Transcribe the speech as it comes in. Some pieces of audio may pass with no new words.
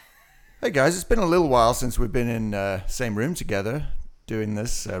Hey guys, it's been a little while since we've been in same room together doing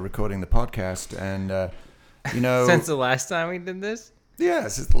this, recording the podcast, and Since the last time we did this? yeah,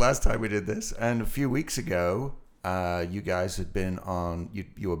 since the last time we did this, and a few weeks ago, you guys had been on.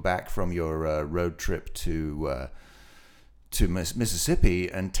 You were back from your road trip to Mississippi,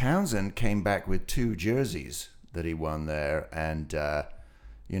 and Townsend came back with 2 jerseys that he won there, and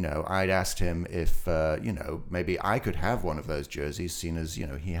I'd asked him if, maybe I could have one of those jerseys, seeing as,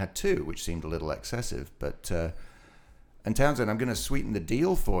 he had 2, which seemed a little excessive. But, and Townsend, I'm going to sweeten the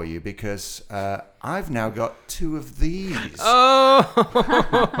deal for you because I've now got 2 of these. Oh,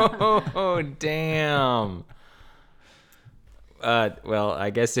 damn. Well,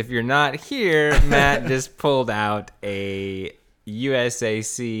 I guess if you're not here, Matt just pulled out a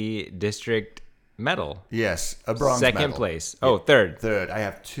USAC district medal. Yes, a bronze Second medal. place. Oh, third. Third. I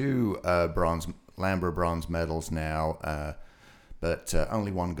have 2 Lambra bronze medals now, but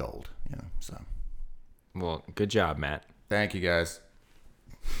only 1 gold. So. Well, good job, Matt. Thank you, guys.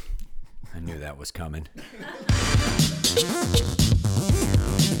 I knew that was coming.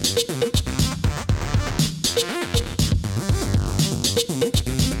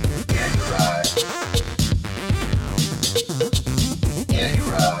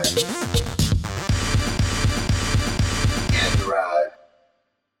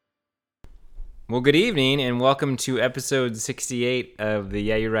 Well, good evening, and welcome to episode 68 of the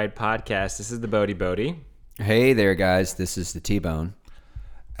Yeah, You're Right podcast. This is the Bodie. Hey there, guys. This is the T-Bone.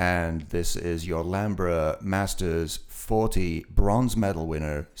 And this is your Lambra Masters 40 bronze medal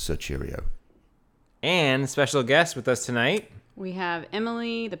winner, Sir Cheerio. And special guest with us tonight. We have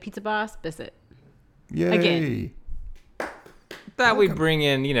Emily, the pizza boss, Bissett. Yay! Again. Thought we'd bring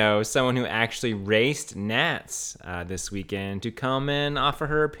in, someone who actually raced Nats this weekend to come and offer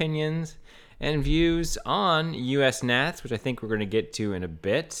her opinions and views on U.S. Nats, which I think we're going to get to in a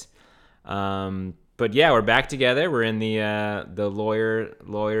bit. But yeah, we're back together. We're in the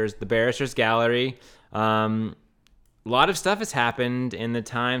barristers gallery. A lot of stuff has happened in the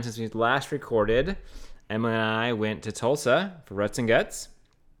time since we last recorded. Emily and I went to Tulsa for Ruts and Guts.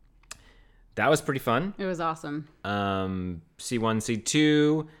 That was pretty fun. It was awesome. C1,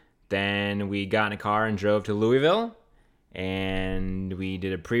 C2. Then we got in a car and drove to Louisville. And we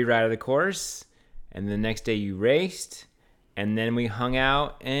did a pre-ride of the course. And the next day you raced. And then we hung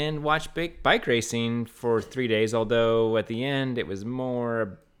out and watched bike racing for 3 days. Although at the end it was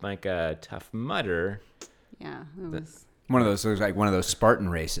more like a Tough Mudder. Yeah, it was. It was like one of those Spartan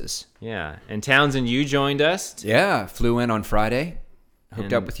races. Yeah. And Townsend, you joined us. Yeah, flew in on Friday.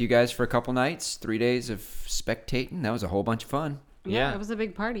 Hooked up with you guys for a couple nights. 3 days of spectating. That was a whole bunch of fun. Yeah. It was a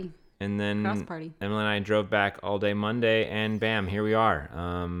big party. And then Cross party. Emily and I drove back all day Monday, and bam, here we are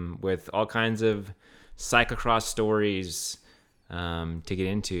with all kinds of cyclocross stories to get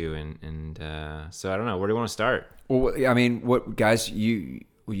into. And so I don't know, where do you want to start? Well, I mean, what guys? You've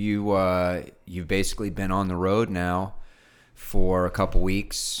basically been on the road now for a couple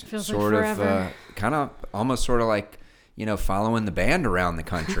weeks. Feels sort like of, forever. kind of, almost sort of like following the band around the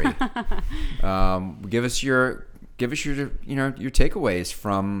country. Give us your takeaways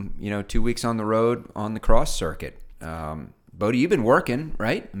from 2 weeks on the road on the cross circuit. Bodie, you've been working,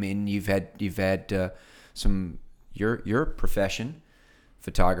 right? I mean, you've had some your profession,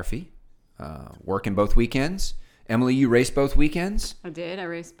 photography, working both weekends. Emily, you raced both weekends? I did. I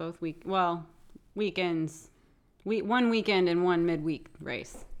raced both weekends. One weekend and one midweek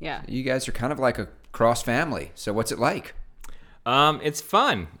race. Yeah. You guys are kind of like a cross family. So what's it like? It's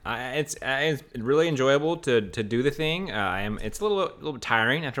fun. It's really enjoyable to do the thing. It's a little bit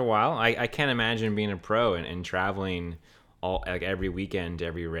tiring after a while. I can't imagine being a pro and traveling every weekend,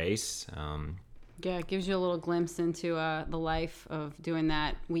 every race. Yeah, it gives you a little glimpse into the life of doing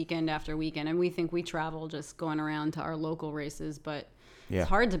that weekend after weekend. And we think we travel just going around to our local races, but It's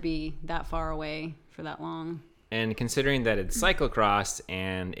hard to be that far away for that long. And considering that it's cyclocross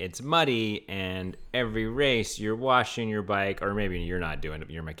and it's muddy and every race you're washing your bike, or maybe you're not doing it,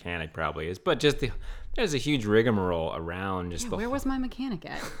 your mechanic probably is, but there's a huge rigmarole around where was my mechanic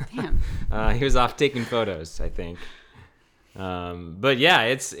at? Damn. He was off taking photos, I think. But yeah,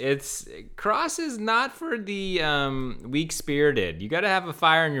 it's cross is not for the weak spirited. You got to have a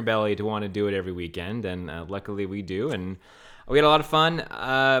fire in your belly to want to do it every weekend, and luckily we do, and we had a lot of fun.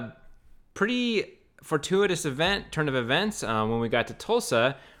 Pretty fortuitous turn of events. When we got to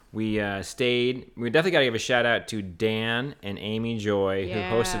Tulsa, we stayed. We definitely got to give a shout out to Dan and Amy Joy who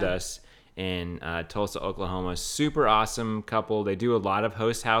hosted us in Tulsa, Oklahoma. Super awesome couple. They do a lot of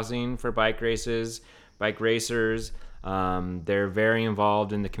host housing for bike racers. They're very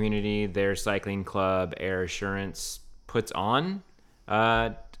involved in the community. Their cycling club, Air Assurance, puts on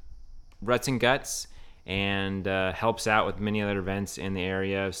Ruts and Guts and helps out with many other events in the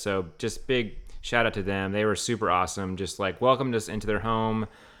area. So just big shout out to them. They were super awesome. Just like welcomed us into their home.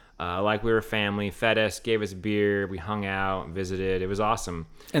 Like we were family, fed us, gave us beer, we hung out, visited. It was awesome.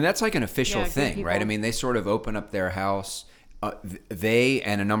 And that's like an official thing, right? I mean, they sort of open up their house. They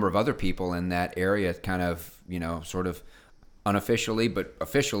and a number of other people in that area kind of, sort of unofficially, but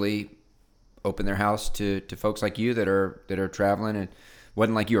officially open their house to folks like you that are traveling. And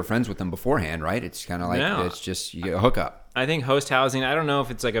wasn't like you were friends with them beforehand, right? It's kind of like it's just you get a hookup. I think host housing, I don't know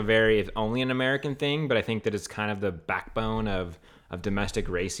if it's like if only an American thing, but I think that it's kind of the backbone of domestic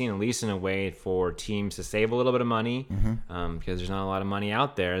racing, at least in a way for teams to save a little bit of money, because there's not a lot of money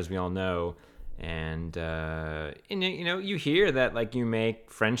out there, as we all know. And you hear that like you make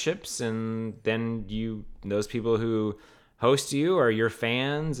friendships, and then those people who host you are your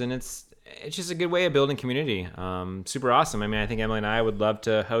fans, and it's just a good way of building community. Super awesome. I mean, I think Emily and I would love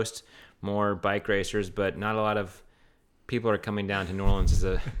to host more bike racers, but not a lot of people are coming down to New Orleans as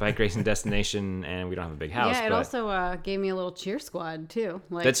a bike racing destination, and we don't have a big house. Yeah, it also gave me a little cheer squad too.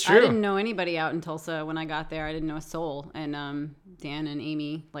 Like, that's true. I didn't know anybody out in Tulsa when I got there. I didn't know a soul, and Dan and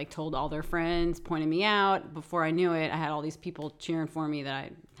Amy told all their friends, pointed me out. Before I knew it, I had all these people cheering for me that I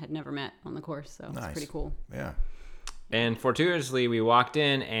had never met on the course. So it's pretty cool. Yeah. And fortuitously, we walked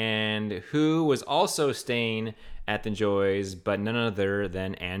in, and who was also staying at the Joys, but none other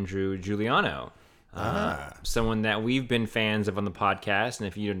than Andrew Giuliano. Someone that we've been fans of on the podcast, and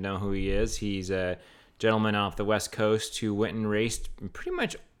if you don't know who he is, he's a gentleman off the West Coast who went and raced pretty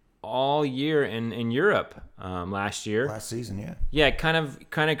much all year in Europe last season. Kind of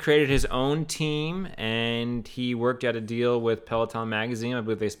created his own team, and he worked out a deal with Peloton magazine. I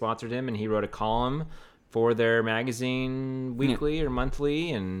believe they sponsored him, and he wrote a column for their magazine weekly or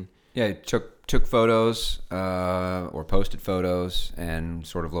monthly, and took photos or posted photos and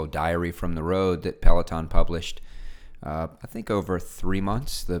sort of a little diary from the road that Peloton published. I think over 3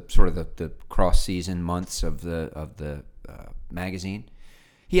 months, the cross season months of the magazine.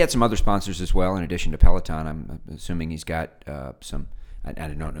 He had some other sponsors as well in addition to Peloton. I'm assuming he's got some. I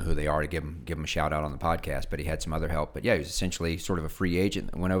don't know who they are to give him a shout out on the podcast, but he had some other help. But yeah, he was essentially sort of a free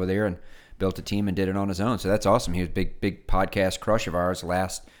agent that went over there and built a team and did it on his own. So that's awesome. He was a big podcast crush of ours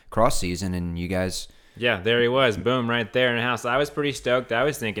last cross season, and you guys. Yeah, there he was. Boom, right there in the house. I was pretty stoked. I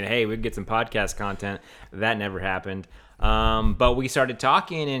was thinking, hey, we'd get some podcast content. That never happened. But we started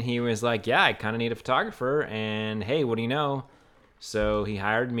talking, and he was like, yeah, I kind of need a photographer. And hey, what do you know? So he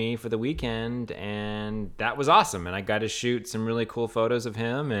hired me for the weekend, and that was awesome. And I got to shoot some really cool photos of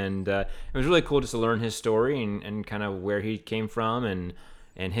him. And it was really cool just to learn his story and kind of where he came from and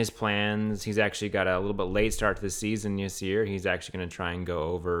his plans. He's actually got a little bit late start to the season this year. He's actually going to try and go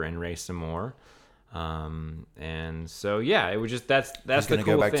over and race some more. And so, yeah, it was just that's the cool thing. He's going to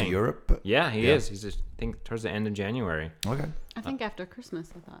go back to Europe? Yeah, he is. He's just, I think towards the end of January. Okay. I think after Christmas,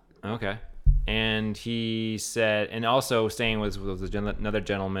 I thought. Okay. And he said, and also staying was another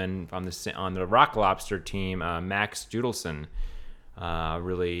gentleman on the Rock Lobster team, Max Judelson.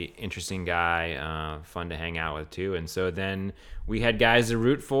 Really interesting guy, fun to hang out with too. And so then we had guys to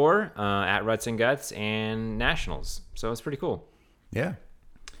root for at Ruts and Guts and Nationals. So it's pretty cool. Yeah.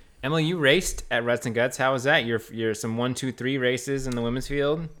 Emily, you raced at Ruts and Guts. How was that? Your some 1, 2, 3 races in the women's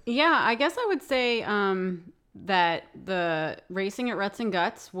field? Yeah, I guess I would say that the racing at Ruts and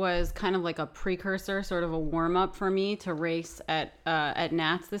Guts was kind of like a precursor, sort of a warm up for me to race at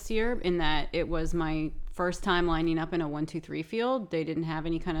Nats this year, in that it was my first time lining up in a 1, 2, 3 field. They didn't have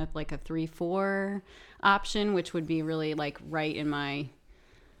any kind of like a 3, 4 option, which would be really like that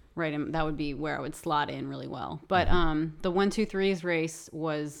would be where I would slot in really well. But the 1, 2, 3s race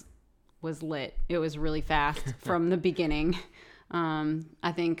was lit. It was really fast from the beginning.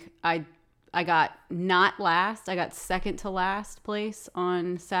 I think I got not last. I got second to last place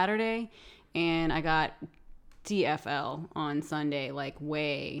on Saturday, and I got DFL on Sunday, like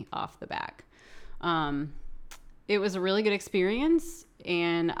way off the back. It was a really good experience,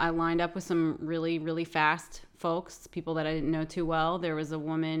 and I lined up with some really, really fast folks, people that I didn't know too well. There was a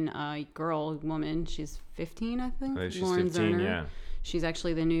woman, she's 15, I think. Oh, she's Lauren 15, Zerner. yeah. She's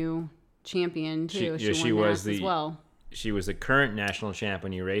actually the new champion too. She won was as well. She was the current national champ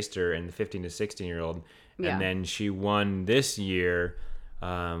when you raced her in the 15 to 16-year-old. Yeah. And then she won this year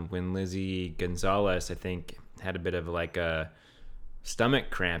when Lizzie Gonzalez, I think, had a bit of like a stomach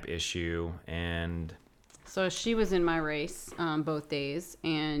cramp issue. And so she was in my race both days.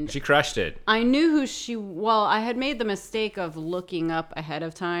 And she crushed it. I knew I had made the mistake of looking up ahead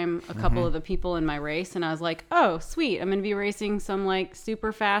of time a couple of the people in my race. And I was like, oh, sweet. I'm going to be racing some like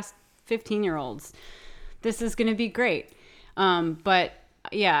super fast 15-year-olds. This is going to be great. But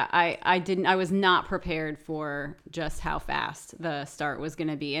I was not prepared for just how fast the start was going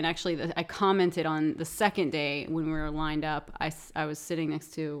to be. And actually, I commented on the second day when we were lined up. I was standing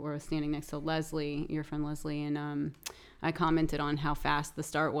next to Leslie, your friend Leslie, and I commented on how fast the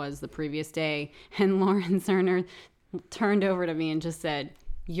start was the previous day. And Lauren Cerner turned over to me and just said,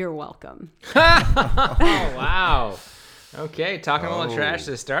 "You're welcome." Oh, wow. Okay, talking a little trash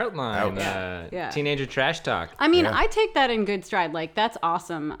to the start line. Teenager trash talk. I mean, I take that in good stride. Like, that's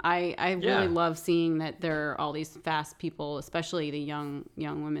awesome. I really love seeing that there are all these fast people, especially the young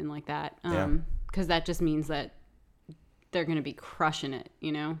women like that. Because that just means that they're going to be crushing it,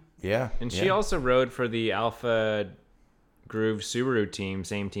 you know? Yeah. And she also rode for the Alpha Groove Subaru team,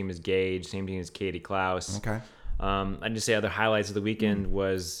 same team as Gage, same team as Katie Klaus. Okay. I'd just say other highlights of the weekend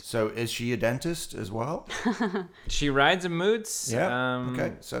was... So is she a dentist as well? She rides a Moots. Yeah.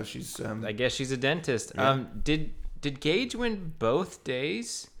 Okay. So she's... I guess she's a dentist. Yeah. Did Gage win both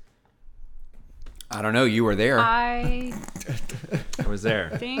days? I don't know. You were there. I was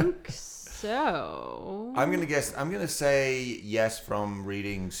there. think so. I'm gonna say yes from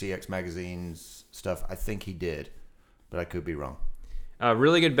reading CX Magazine's stuff. I think he did, but I could be wrong.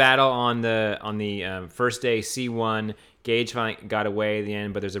 Really good battle on the first day, C1. Gage finally got away at the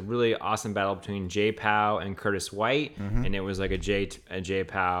end, but there's a really awesome battle between Jay Powell and Curtis White, and it was like a Jay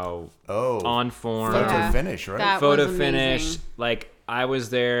Powell on form photo finish, right? That photo was finish. amazing. Like, I was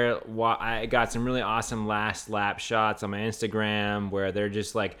there. I got some really awesome last lap shots on my Instagram where they're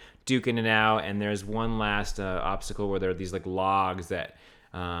just like duking it out, and there's one last obstacle where there are these like logs that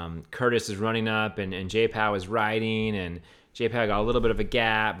Curtis is running up, and Jay Powell is riding, and Jay Powell got a little bit of a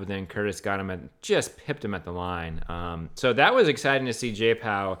gap, but then Curtis got him just pipped him at the line. So that was exciting to see Jay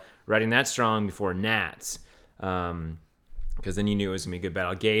Powell riding that strong before Nats, because then you knew it was gonna be a good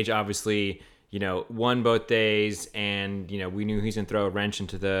battle. Gage obviously, won both days, and we knew he's gonna throw a wrench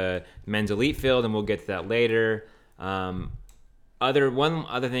into the men's elite field, and we'll get to that later. One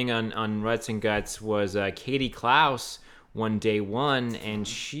other thing on Ruts and Guts was Katie Klaus won day one, and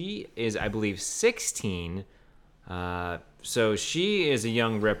she is, I believe, 16. So she is a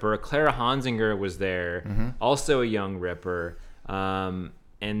young ripper. Clara Hansinger was there, also a young ripper. And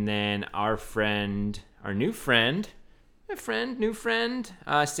then our new friend,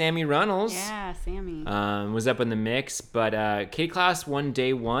 Sammy Runnels. Yeah, Sammy. Was up in the mix. But Katie Klaus won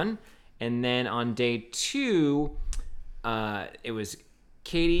day one. And then on day two, it was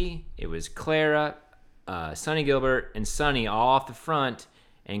Katie, it was Clara, Sonny Gilbert, and Sonny all off the front.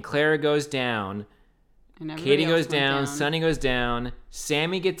 And Clara goes down. Katie goes down, Sonny goes down,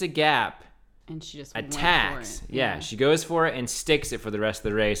 Sammy gets a gap, and she just attacks. went for it. Yeah, she goes for it and sticks it for the rest of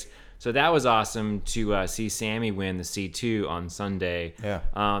the race. So that was awesome to see Sammy win the C2 on Sunday. Yeah.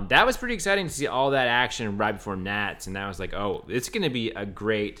 That was pretty exciting to see all that action right before Nats, and that was like, oh, it's going to be a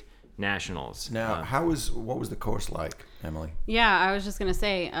great Nationals. Now, what was the course like, Emily? Yeah, I was just gonna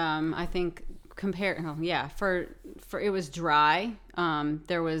say, I think for it was dry.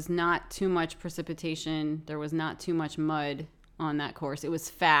 There was not too much precipitation. There was not too much mud on that course. It was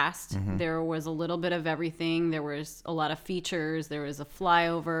fast. There was a little bit of everything. There was a lot of features. There was a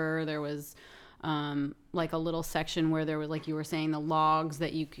flyover. There was like a little section where there was, like you were saying, the logs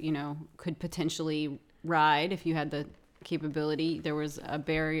that you could potentially ride if you had the capability. There was a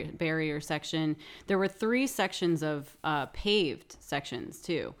barrier section. There were 3 sections of paved sections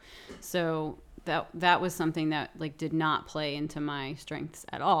too. So that was something that like did not play into my strengths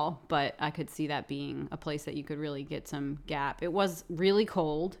at all, but I could see that being a place that you could really get some gap. It was really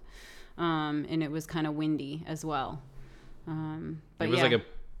cold, and it was kind of windy as well. But it was like a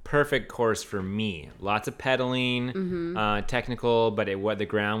perfect course for me. Lots of pedaling, technical, but the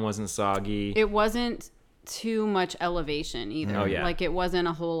ground wasn't soggy. It wasn't too much elevation either. Oh, yeah. Like, it wasn't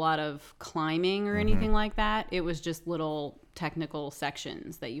a whole lot of climbing or anything like that. It was just little technical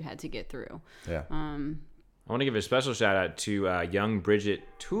sections that you had to get through. Yeah. I want to give a special shout out to young Bridget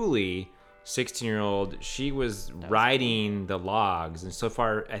Tooley, 16-year-old. She was riding the logs, and so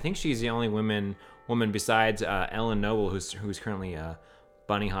far I think she's the only woman besides Ellen Noble who's currently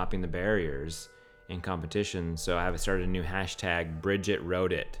bunny hopping the barriers in competition. So I have started a new hashtag, Bridget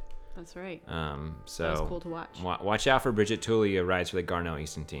Rode It. That's right. So that was cool to watch. Watch out for Bridget Tooley, who rides for the Garnell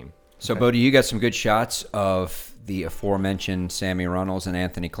Easton team. So, Bodie, you got some good shots of the aforementioned Sammy Runnels and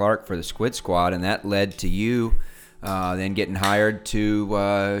Anthony Clark for the Squid Squad, and that led to you then getting hired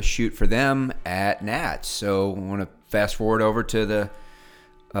to shoot for them at Nats. So, I want to fast forward over to the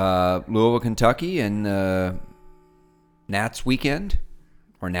Louisville, Kentucky, and Nats weekend,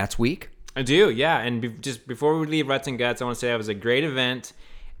 or Nats week. I do, yeah. And just before we leave Ruts and Guts, I want to say that was a great event.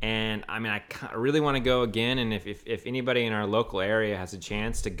 And I mean, I really want to go again. And if anybody in our local area has a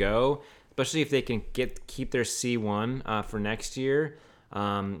chance to go, especially if they can keep their C1 for next year,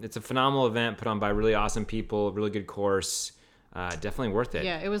 it's a phenomenal event put on by really awesome people, really good course. Definitely worth it.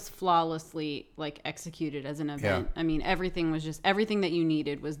 Yeah, it was flawlessly executed as an event. Yeah. I mean, everything that you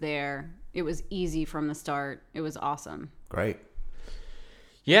needed was there. It was easy from the start. It was awesome. Great.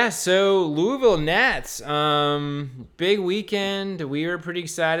 Yeah, so Louisville Nats, big weekend. We were pretty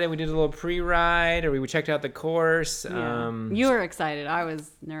excited. We did a little pre-ride, or we checked out the course. Yeah. You were excited. I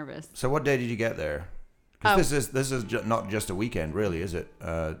was nervous. So what day did you get there? Because this is not just a weekend, really, is it?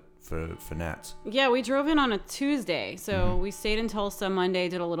 For Nats. Yeah, we drove in on a Tuesday. So we stayed in Tulsa Monday,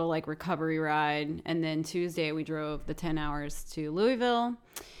 did a little recovery ride. And then Tuesday we drove the 10 hours to Louisville.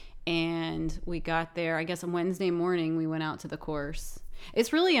 And we got there, I guess on Wednesday morning, we went out to the course.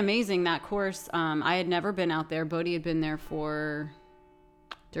 It's really amazing, that course. I had never been out there. Bodie had been there for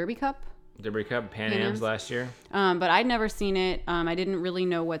Derby Cup, Pan Am's last year. But I'd never seen it. I didn't really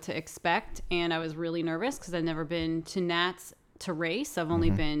know what to expect. And I was really nervous because I'd never been to Nats to race. I've only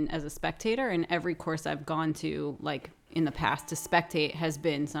been as a spectator, and every course I've gone to in the past to spectate has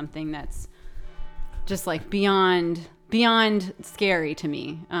been something that's just beyond scary to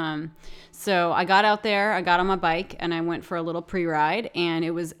me. So I got out there, I got on my bike, and I went for a little pre-ride, and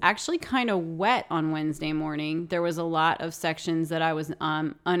it was actually kind of wet on Wednesday morning. There was a lot of sections that I was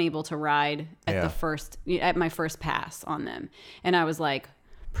unable to ride at my first pass on them, and I was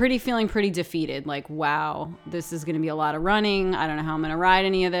feeling pretty defeated. Wow, this is going to be a lot of running. I don't know how I'm going to ride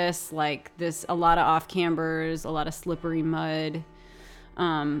any of this. A lot of off cambers, a lot of slippery mud.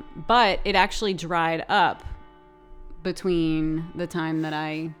 But it actually dried up between the time that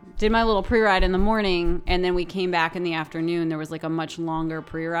I did my little pre-ride in the morning, and then we came back in the afternoon. There was a much longer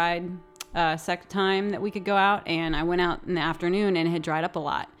pre-ride time that we could go out, and I went out in the afternoon, and it had dried up a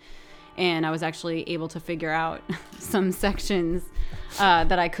lot. And I was actually able to figure out some sections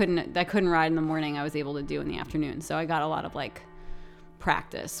that I couldn't ride in the morning. I was able to do in the afternoon. So I got a lot of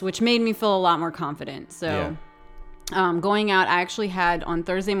practice, which made me feel a lot more confident. So going out, I actually had on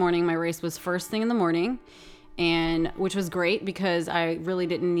Thursday morning, my race was first thing in the morning, and which was great because I really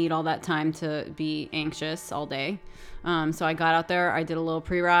didn't need all that time to be anxious all day. So I got out there, I did a little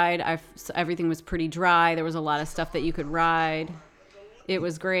pre-ride. Everything was pretty dry. There was a lot of stuff that you could ride. It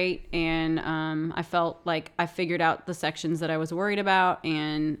was great, and I felt like I figured out the sections that I was worried about,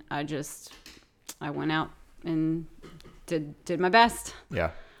 and I went out and did my best.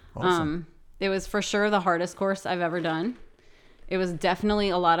 Yeah, awesome. It was for sure the hardest course I've ever done. It was definitely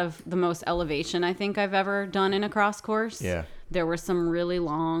a lot of the most elevation I think I've ever done in a cross course. Yeah. There were some really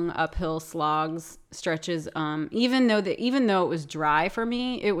long uphill stretches. Even though it was dry for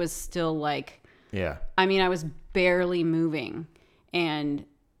me, it was still yeah. I mean, I was barely moving. And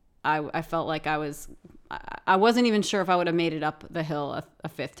I felt like I wasn't even sure if I would have made it up the hill a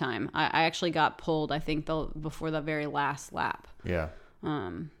fifth time. I actually got pulled, I think, before the very last lap. Yeah.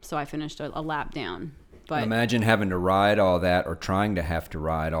 So I finished a lap down. But imagine having to ride all that, or trying to have to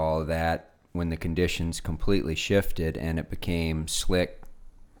ride all of that, when the conditions completely shifted and it became slick,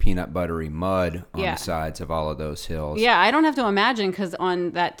 peanut buttery mud on the sides of all of those hills. Yeah, I don't have to imagine, because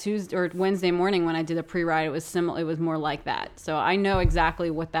on that Tuesday or Wednesday morning when I did a pre-ride, it was similar. It was more like that. So I know exactly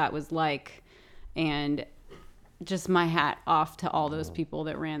what that was like, and just my hat off to all those people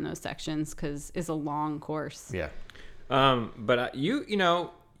that ran those sections, because it's a long course. Yeah. But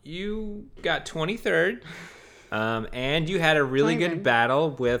you got 23rd, and you had a really good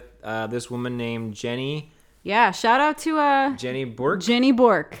battle with this woman named Jenny. Yeah, shout out to Jenny Bork. Jenny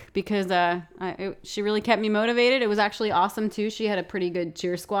Bork, because she really kept me motivated. It was actually awesome too. She had a pretty good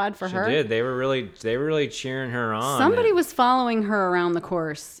cheer squad for her. She did. They were really cheering her on. Somebody was following her around the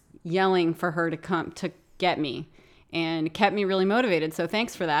course, yelling for her to come to get me, and kept me really motivated. So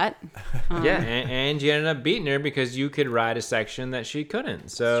thanks for that. Yeah, and you ended up beating her because you could ride a section that she couldn't.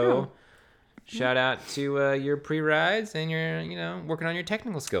 So shout out to your pre-rides and your working on your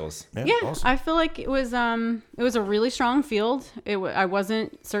technical skills. Yeah, awesome. I feel like it was a really strong field. I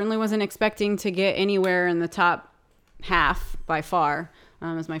certainly wasn't expecting to get anywhere in the top half by far.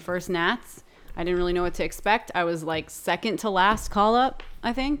 It was my first Nats. I didn't really know what to expect. I was second to last call up,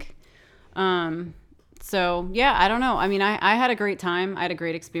 I think. So yeah, I don't know. I mean, I had a great time. I had a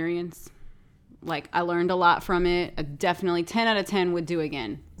great experience. I learned a lot from it. I definitely 10 out of 10 would do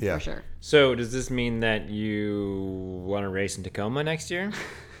again. Yeah. For sure. So does this mean that you want to race in Tacoma next year?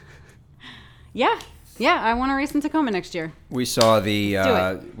 Yeah, I want to race in Tacoma next year. We saw the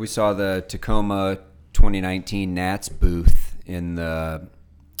Tacoma 2019 Nats booth in the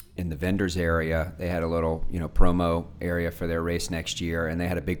in the vendors area. They had a little, promo area for their race next year, and they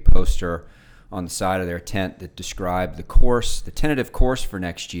had a big poster on the side of their tent that described the course, the tentative course for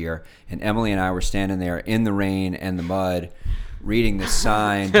next year. And Emily and I were standing there in the rain and the mud, reading this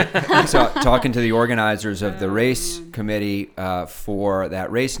sign, talking to the organizers of the race committee for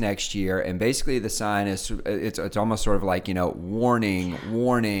that race next year. And basically the sign is, it's almost sort of like,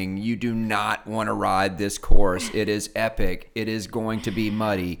 warning, you do not want to ride this course. It is epic. It is going to be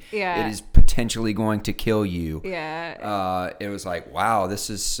muddy. Yeah. It is potentially going to kill you. Yeah. It was like, wow, this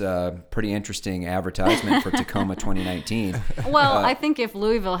is pretty interesting advertisement for Tacoma 2019. Well, I think if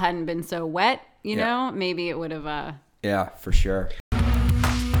Louisville hadn't been so wet, maybe it would have... Yeah, for sure.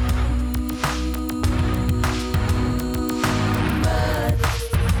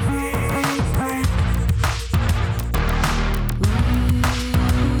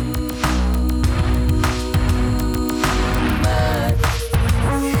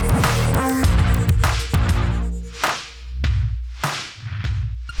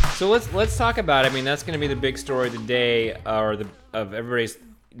 So let's talk about it. I mean, that's going to be the big story of the day, of everybody's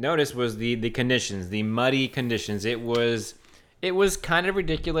notice, was the conditions, the muddy conditions. It was kind of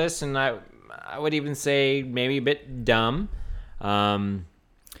ridiculous, and I would even say maybe a bit dumb.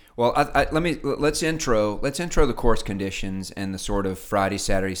 Well, let's intro the course conditions and the sort of Friday,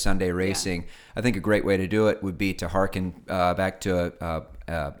 Saturday, Sunday racing. Yeah. I think a great way to do it would be to hearken back to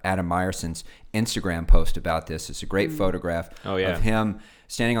Adam Meyerson's Instagram post about this. It's a great photograph of him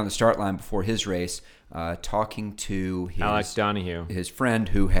standing on the start line before his race, talking to Alex Donahue, his friend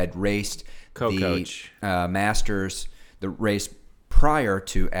who had raced co-coach the Masters, the race prior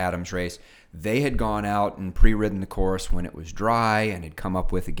to Adam's race. They had gone out and pre-ridden the course when it was dry and had come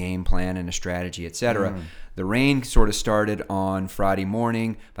up with a game plan and a strategy, etc. The rain sort of started on Friday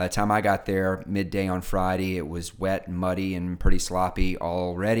morning. By the time I got there midday on Friday, it was wet and muddy and pretty sloppy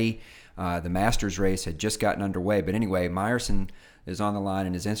already. The Masters race had just gotten underway. But anyway, Meyerson is on the line,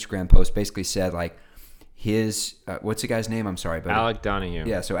 and his Instagram post basically said, like, his what's the guy's name? I'm sorry, but Alec Donahue.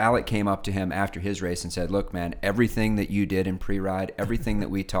 Yeah, so Alec came up to him after his race and said, "Look, man, everything that you did in pre-ride, everything that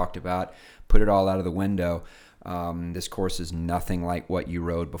we talked about, put it all out of the window. This course is nothing like what you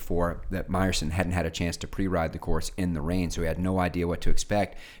rode before." That Meyerson hadn't had a chance to pre-ride the course in the rain, so he had no idea what to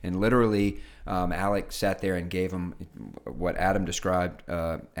expect. And literally, Alec sat there and gave him what Adam described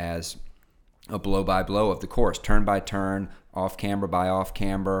as a blow-by-blow of the course, turn by turn, off-camber by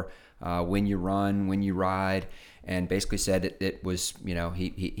off-camber, when you run, when you ride, and basically said it was,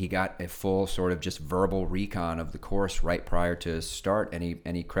 he got a full sort of just verbal recon of the course right prior to his start, and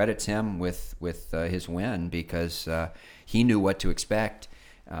he credits him with his win because he knew what to expect,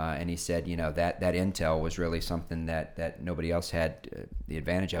 and he said, that intel was really something that nobody else had the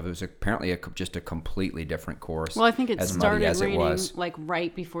advantage of. It was apparently just a completely different course. Well, I think it started raining it like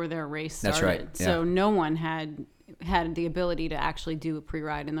right before their race started. That's right. Yeah. So no one had the ability to actually do a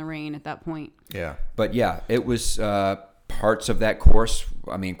pre-ride in the rain at that point. Yeah. But yeah, it was parts of that course,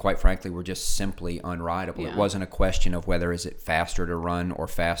 I mean, quite frankly, were just simply unrideable. Yeah. It wasn't a question of whether is it faster to run or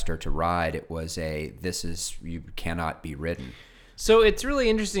faster to ride. It was you cannot be ridden. So it's really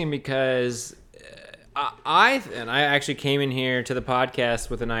interesting because I actually came in here to the podcast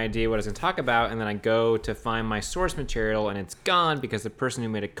with an idea what I was going to talk about, and then I go to find my source material, and it's gone because the person who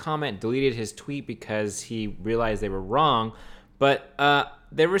made a comment deleted his tweet because he realized they were wrong. But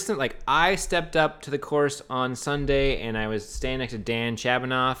there was some, I stepped up to the course on Sunday, and I was standing next to Dan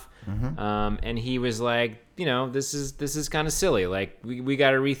Chabanoff, and he was like, this is kind of silly. Like, we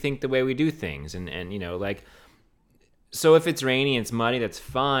got to rethink the way we do things, and so if it's rainy and it's muddy, that's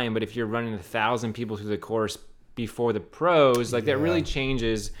fine. But if you're running 1,000 people through the course before the pros, that really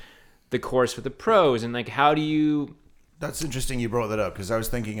changes the course for the pros. And how do you... That's interesting you brought that up because I was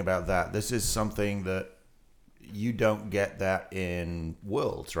thinking about that. This is something that you don't get that in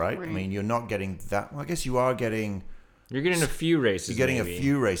Worlds, right? I mean, you're not getting that. Well, I guess you are getting... You're getting a few races. You're getting maybe. A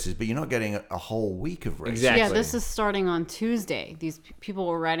few races, but you're not getting a whole week of races. Exactly. Yeah, this is starting on Tuesday. These people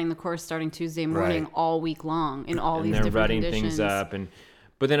were riding the course starting Tuesday morning all week long in all these different conditions. And they're rutting things up,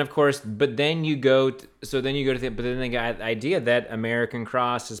 but then you go to the idea that American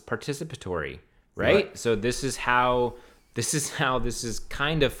Cross is participatory, right? So this is how this is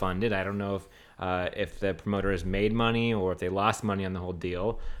kind of funded. I don't know if the promoter has made money or if they lost money on the whole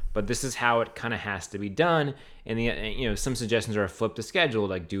deal. But this is how it kind of has to be done, and some suggestions are flip the schedule,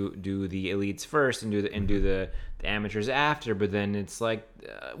 like do the elites first and do the amateurs after. But then it's like,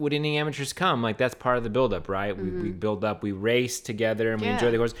 would any amateurs come? Like that's part of the buildup, right? We build up, we race together, and we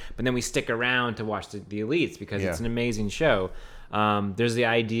enjoy the course, but then we stick around to watch the elites because it's an amazing show. There's the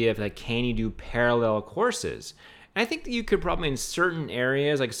idea of can you do parallel courses? And I think that you could probably in certain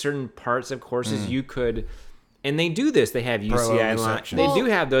areas, like certain parts of courses, you could, and they do this. They have UCI lines. They do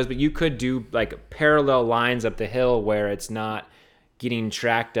have those, but you could do like parallel lines up the hill where it's not getting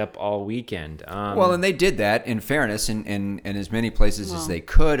tracked up all weekend. Well, and they did that, in fairness, in as many places as they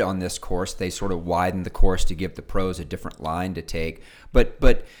could on this course. They sort of widened the course to give the pros a different line to take.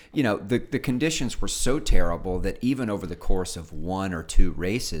 But you know, the conditions were so terrible that even over the course of 1 or 2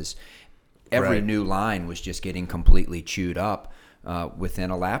 races, every new line was just getting completely chewed up within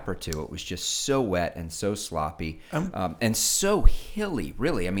a lap or two. It was just so wet and so sloppy and so hilly,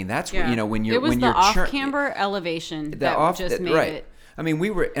 really. I mean, that's what, you know, when you're... It was when the you're off-camber elevation that just made it. I mean, we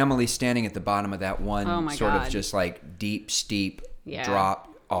were, Emily, standing at the bottom of that one of just like deep, steep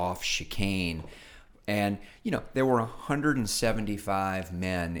drop off chicane. And, you know, there were 175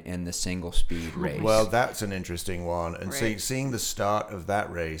 men in the single speed race. Well, that's an interesting one. And seeing the start of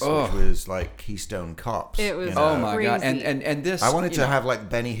that race, which was like Keystone Cops. It was oh my God. And this... I wanted to have like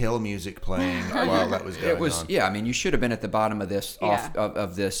Benny Hill music playing while that was going on. Yeah, I mean, you should have been at the bottom of this,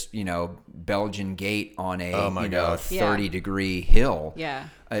 of this, you know, Belgian gate on a, 30-degree hill. Yeah.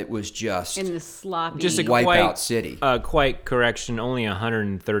 It was just in the sloppy, just a wipeout city. Quite correction. Only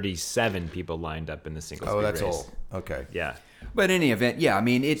 137 people lined up in the single speed race. Oh, that's all. Okay. Yeah. But in any event, yeah, I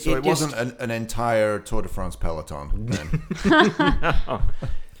mean, it wasn't an entire Tour de France peloton then. No.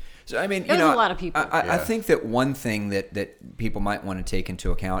 So I mean, there's a lot of people. I think that one thing that people might want to take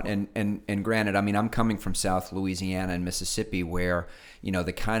into account, and granted, I mean, I'm coming from South Louisiana and Mississippi, where, you know,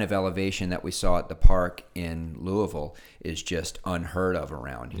 the kind of elevation that we saw at the park in Louisville is just unheard of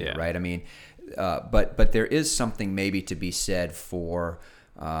around here, right? I mean, but there is something maybe to be said for,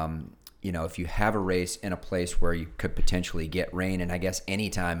 you know, if you have a race in a place where you could potentially get rain, and I guess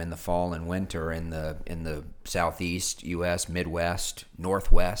anytime in the fall and winter in the southeast U.S., Midwest,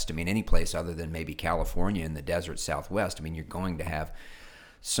 Northwest, I mean, any place other than maybe California in the desert Southwest, I mean, you're going to have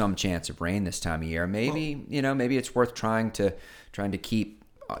some chance of rain this time of year. Maybe, you know, maybe it's worth trying to keep,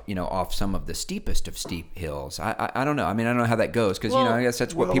 you know, off some of the steepest of steep hills. I don't know. I mean, I don't know how that goes because, you know, I guess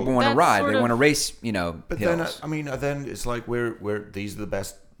that's what people want to ride. They want to race, you know, but hills. Then it's like these are the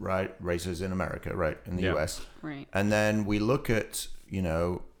best races in America, right, in the US. Right. And then we look at, you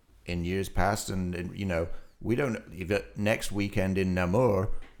know, in years past and you know, we don't, even next weekend in Namur,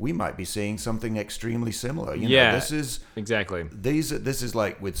 we might be seeing something extremely similar. You know, this is exactly. This is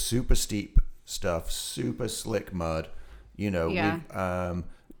like with super steep stuff, super slick mud. You know,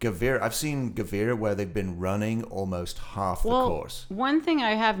 Gavir. I've seen Gavir where they've been running almost half the course. One thing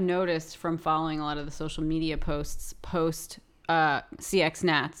I have noticed from following a lot of the social media posts post CX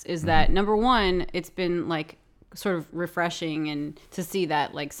Nats is that number one, it's been like sort of refreshing and to see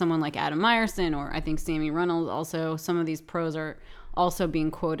that like someone like Adam Meyerson or I think Sammy Reynolds also, some of these pros are also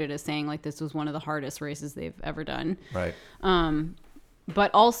being quoted as saying like this was one of the hardest races they've ever done. Right.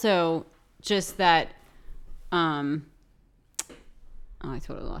 But also just that I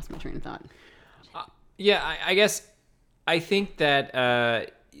totally lost my train of thought. I guess I think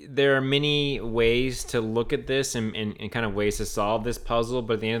that there are many ways to look at this and kind of ways to solve this puzzle.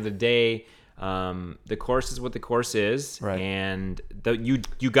 But at the end of the day, the course is what the course is. Right. And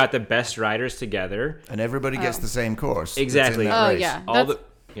you got the best riders together. And everybody gets the same course. Exactly. Race. Yeah. Go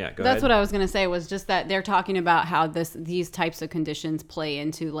ahead. That's what I was going to say was just that they're talking about how these types of conditions play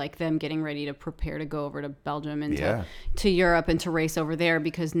into like them getting ready to prepare to go over to Belgium and to Europe and to race over there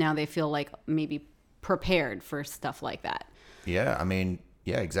because now they feel like maybe prepared for stuff like that. Yeah, I mean,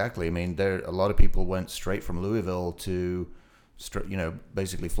 yeah, exactly. I mean, a lot of people went straight from Louisville to, you know,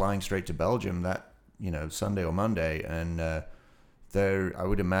 basically flying straight to Belgium that, you know, Sunday or Monday. And I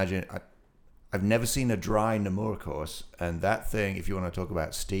would imagine, I've never seen a dry Namur course. And that thing, if you want to talk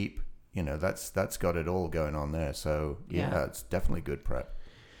about steep, you know, that's got it all going on there. So, yeah. It's definitely good prep.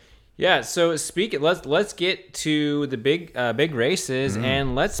 Yeah, so let's get to the big races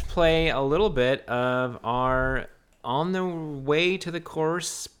and let's play a little bit of our on the way to the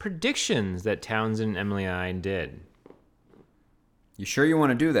course predictions that Townsend, Emily, and I did. You sure you want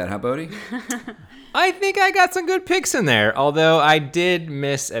to do that, huh, Bodie? I think I got some good picks in there, although I did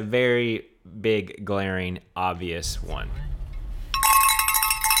miss a very big, glaring, obvious one.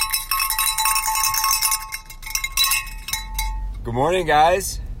 Good morning,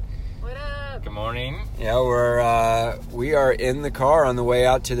 guys. What up? Good morning. Yeah, we are in the car on the way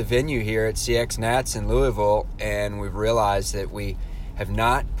out to the venue here at CX Nats in Louisville, and we've realized that we have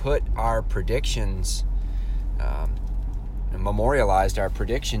not put our predictions, memorialized our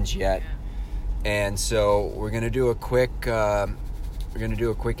predictions yet, and so we're going to do a quick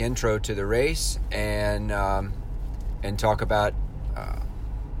intro to the race and talk about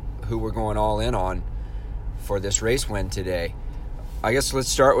who we're going all in on for this race win today. I guess let's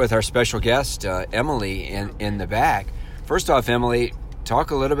start with our special guest, Emily, in the back. First off, Emily,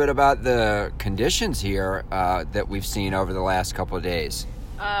 talk a little bit about the conditions here that we've seen over the last couple of days.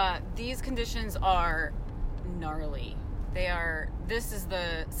 These conditions are gnarly. This is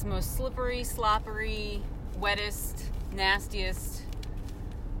the most slippery, sloppery, wettest, nastiest,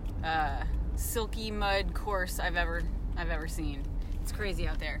 silky mud course I've ever seen. It's crazy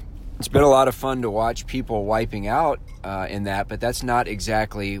out there. It's been a lot of fun to watch people wiping out in that, but that's not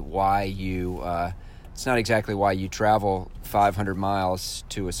exactly why you. It's not exactly why you travel 500 miles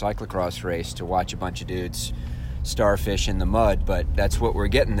to a cyclocross race to watch a bunch of dudes starfish in the mud. But that's what we're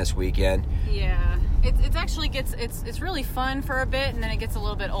getting this weekend. Yeah, it's actually it's really fun for a bit, and then it gets a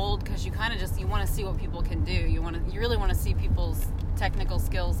little bit old because you kind of you want to see what people can do. You really want to see people's technical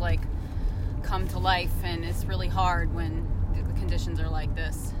skills like come to life, and it's really hard when the conditions are like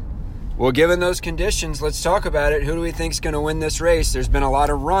this. Well, given those conditions, let's talk about it. Who do we think is going to win this race? There's been a lot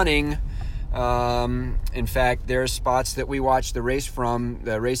of running. In fact, there are spots that we watched the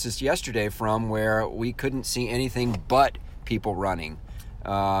races yesterday from, where we couldn't see anything but people running.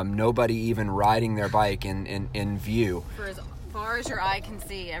 Nobody even riding their bike in view. For as far as your eye can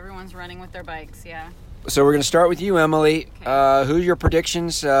see, everyone's running with their bikes, yeah. So we're going to start with you, Emily. Okay. Who are your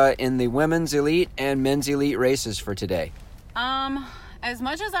predictions in the women's elite and men's elite races for today? As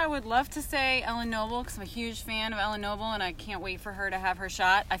much as I would love to say Ellen Noble, because I'm a huge fan of Ellen Noble and I can't wait for her to have her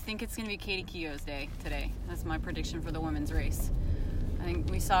shot, I think it's going to be Katie Keogh's day today. That's my prediction for the women's race. I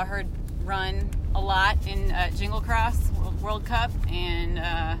think we saw her run a lot in Jingle Cross World Cup, and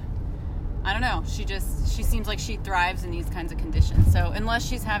I don't know, she seems like she thrives in these kinds of conditions. So unless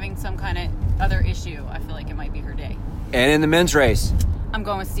she's having some kind of other issue, I feel like it might be her day. And in the men's race? I'm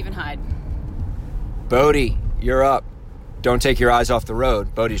going with Stephen Hyde. Bodie, you're up. Don't take your eyes off the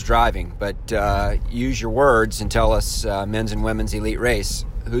road. Bodie's driving, but use your words and tell us men's and women's elite race.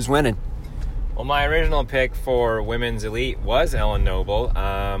 Who's winning? Well, my original pick for women's elite was Ellen Noble,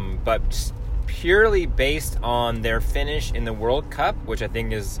 but just purely based on their finish in the World Cup, which I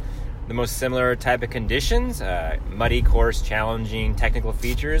think is the most similar type of conditions, muddy course, challenging technical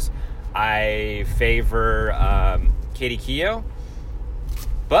features, I favor Katie Keogh.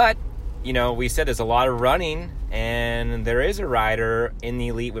 But, we said there's a lot of running, and there is a rider in the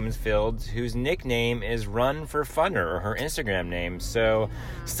elite women's field whose nickname is Run for Funner, or her Instagram name. So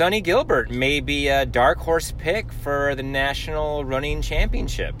Sunny Gilbert may be a dark horse pick for the National Running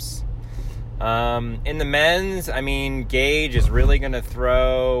Championships. In the men's, Gage is really going to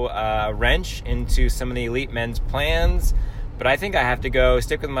throw a wrench into some of the elite men's plans. But I think I have to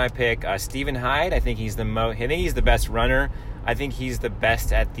stick with my pick, Stephen Hyde. I think he's the best runner. I think he's the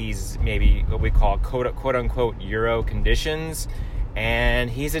best at these maybe what we call quote-unquote Euro conditions. And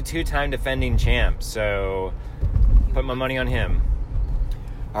he's a two-time defending champ. So put my money on him.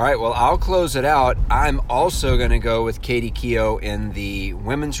 All right, well, I'll close it out. I'm also going to go with Katie Keogh in the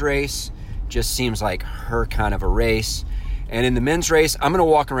women's race. Just seems like her kind of a race. And in the men's race, I'm going to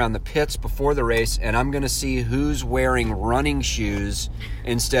walk around the pits before the race, and I'm going to see who's wearing running shoes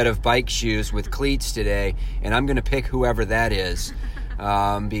instead of bike shoes with cleats today, and I'm going to pick whoever that is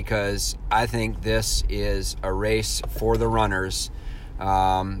because I think this is a race for the runners.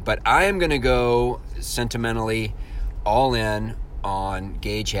 But I am going to go sentimentally all in on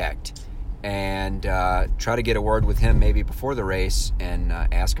Gage Hecht and try to get a word with him maybe before the race and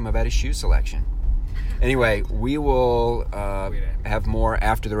ask him about his shoe selection. Anyway, we will have more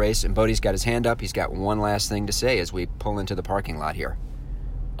after the race, and Bodie's got his hand up. He's got one last thing to say as we pull into the parking lot here.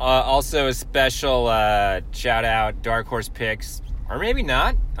 Also a special shout-out, dark horse picks, or maybe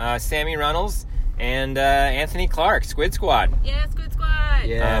not, Sammy Runnels and Anthony Clark, Squid Squad. Yeah, Squid Squad.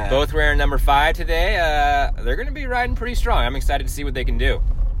 Yeah. Both wearing number 5 today. They're going to be riding pretty strong. I'm excited to see what they can do.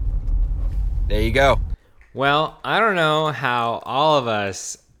 There you go. Well, I don't know how all of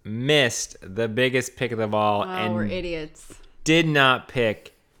us missed the biggest pick of them all and we're idiots. Did not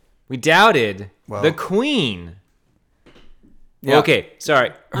pick. We doubted the Queen. Yeah. Okay,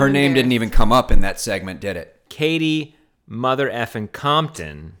 sorry. Her name didn't even come up in that segment, did it? Katie Mother Effin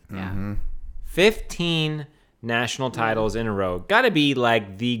Compton. Yeah. 15 national titles in a row. Got to be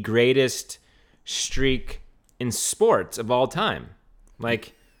like the greatest streak in sports of all time.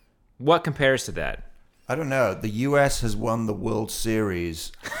 Like, what compares to that? I don't know. The U.S. has won the World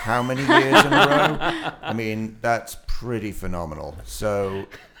Series how many years in a row? That's pretty phenomenal. So,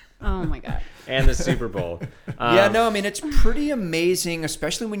 oh my God. And the Super Bowl. It's pretty amazing,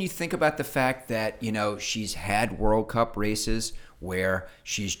 especially when you think about the fact that, she's had World Cup races where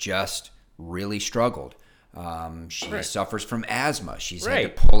she's just really struggled. She suffers from asthma. She's had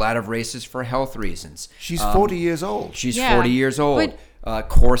Right. to pull out of races for health reasons. She's 40 years old. She's Yeah, 40 years old.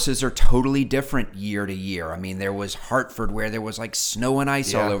 Courses are totally different year to year. I mean, there was Hartford where there was like snow and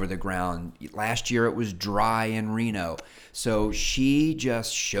ice all over the ground. Last year it was dry in Reno. So she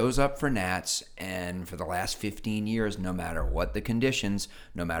just shows up for Nats, and for the last 15 years, no matter what the conditions,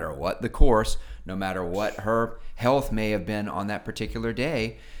 no matter what the course, no matter what her health may have been on that particular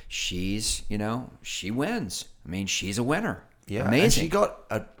day, she wins. I mean, she's a winner. Yeah, amazing. And she got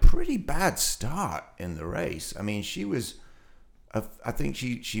a pretty bad start in the race. I mean, she was, I think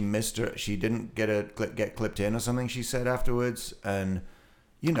she missed her. She didn't get clipped in or something. She said afterwards, and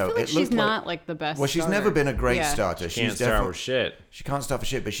I feel like she's not like the best. Well, she's starter. never been a great starter. She can't start with shit. She can't start for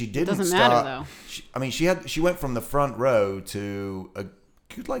shit, but she didn't Doesn't start. matter, though. She went from the front row to a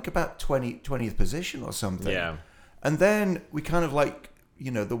good, like about 20th position or something. Yeah. And then we kind of like,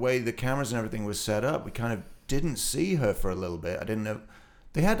 the way the cameras and everything was set up, we kind of didn't see her for a little bit. I didn't know.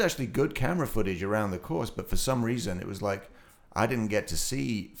 They had actually good camera footage around the course, but for some reason it was like I didn't get to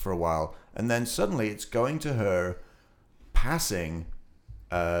see for a while. And then suddenly it's going to her passing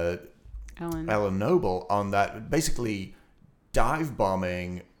Ellen Noble on that, basically dive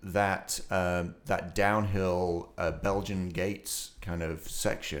bombing that downhill Belgian Gates kind of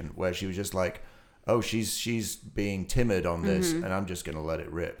section where she was just like, oh, she's being timid on this, and I'm just gonna let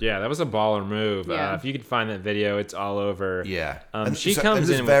it rip. Yeah, that was a baller move. Yeah. If you could find that video, it's all over. Yeah, and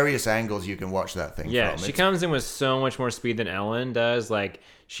there's various angles you can watch that thing. Yeah, from. she comes in with so much more speed than Ellen does. Like,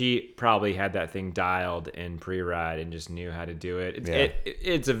 she probably had that thing dialed in pre-ride and just knew how to do it.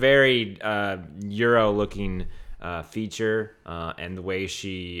 It's a very Euro-looking feature, and the way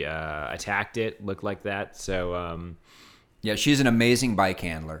she attacked it looked like that. So, yeah, she's an amazing bike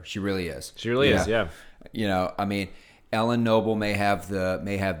handler. She really is. She really is, yeah. I mean, Ellen Noble may have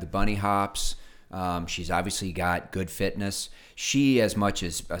the bunny hops. She's obviously got good fitness. She, as much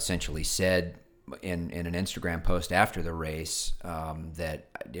as essentially said in an Instagram post after the race, that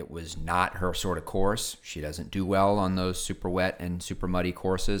it was not her sort of course. She doesn't do well on those super wet and super muddy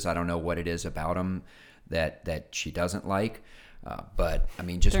courses. I don't know what it is about them that she doesn't like. But I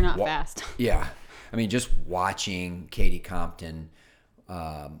mean, just they're not fast. Yeah. I mean, just watching Katie Compton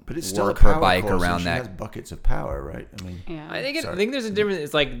but it's still work a power her bike course, around and she that. has buckets of power, right? I mean, Yeah. I think there's a difference.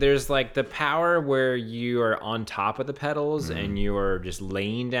 It's like there's like the power where you are on top of the pedals and you are just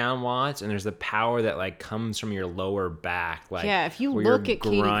laying down watts, and there's the power that like comes from your lower back. Like, Yeah, if you where look you're at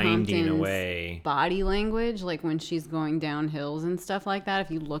Katie grinding Compton's away. body language, like when she's going down hills and stuff like that,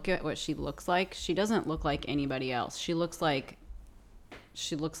 if you look at what she looks like, she doesn't look like anybody else. She looks like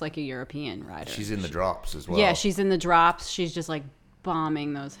a European rider. she's in the drops as well. Yeah, she's in the drops. She's just like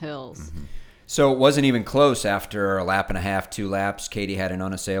bombing those hills. So it wasn't even close after a lap and a half, 2 laps. Katie had an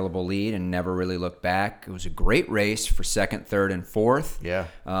unassailable lead and never really looked back. It was a great race for second, third, and fourth. Yeah.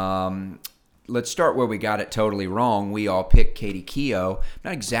 Let's start where we got it totally wrong. We all picked Katie Keogh.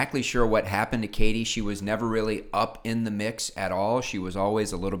 Not exactly sure what happened to Katie. She was never really up in the mix at all. She was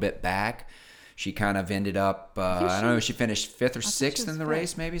always a little bit back. She kind of ended up, I don't know, she finished 5th or 6th in the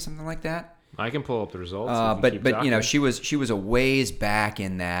race, maybe, something like that. I can pull up the results. But she was a ways back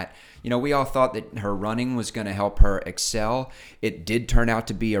in that. We all thought that her running was going to help her excel. It did turn out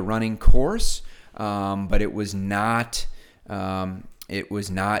to be a running course, but it was not. It was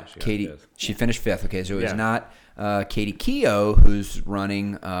not Katie. She finished 5th. Okay, so it was not Katie Keogh whose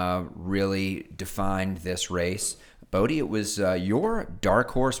running really defined this race. Bodie, it was your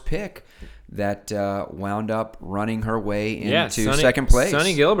dark horse pick that wound up running her way into second place.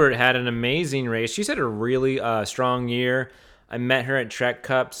 Sonny Gilbert had an amazing race. She's had a really strong year. I met her at Trek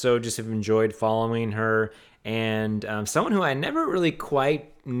Cup, so just have enjoyed following her. And someone who I never really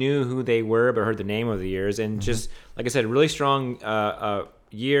quite knew who they were, but heard the name over the years. And just, like I said, really strong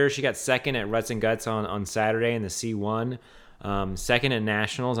year. She got second at Ruts and Guts on Saturday in the C1. Second at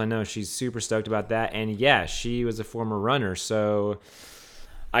Nationals. I know she's super stoked about that. And yeah, she was a former runner, so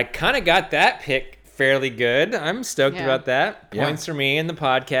I kind of got that pick fairly good. I'm stoked about that. Points for me in the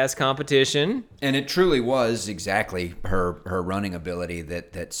podcast competition. And it truly was exactly her running ability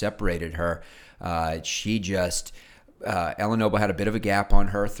that separated her. She just Ellen Noble had a bit of a gap on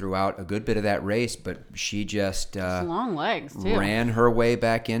her throughout a good bit of that race, but she just long legs too. Ran her way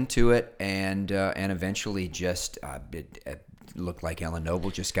back into it, and eventually just it looked like Ellen Noble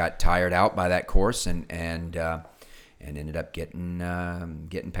just got tired out by that course, and ended up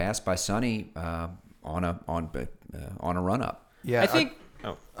getting passed by Sonny on a run up. Yeah, I think.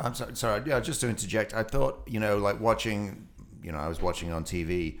 I'm sorry. Yeah, just to interject, I thought, like watching, I was watching on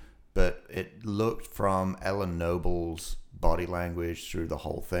TV, but it looked from Ellen Noble's body language through the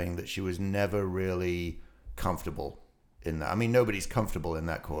whole thing that she was never really comfortable in that. I mean, nobody's comfortable in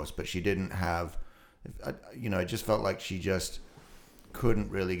that course, but she didn't have, it just felt like she just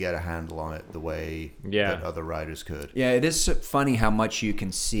couldn't really get a handle on it the way that other riders could. Yeah, it is funny how much you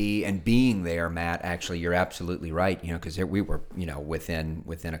can see, and being there, Matt, actually, you're absolutely right, because we were, within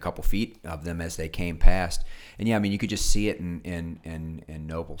a couple feet of them as they came past. And yeah, I mean, you could just see it in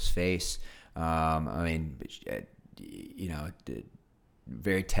Noble's face.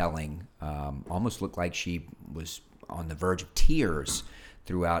 Very telling. Almost looked like she was on the verge of tears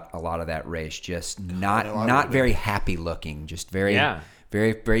throughout a lot of that race. Just not very happy looking. Just very,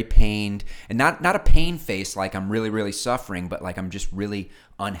 very, very pained, and not a pain face like I'm really, really suffering, but like I'm just really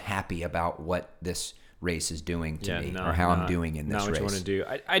unhappy about what this race is doing to me, or how I'm doing in this race. Not what you want to do.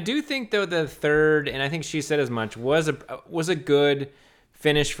 I do think though the third, and I think she said as much, was a good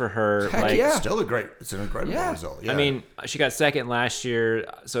finish for her. Heck, it's an incredible result. Yeah. I mean, she got second last year,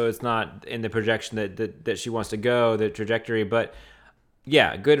 so it's not in the projection that she wants to go, the trajectory, but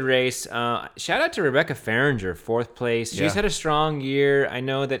yeah, good race. Shout out to Rebecca Farringer, 4th place. She's had a strong year. I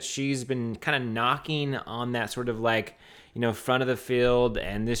know that she's been kind of knocking on that sort of like, front of the field,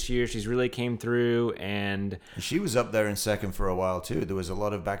 and this year she's really came through, and she was up there in second for a while too. There was a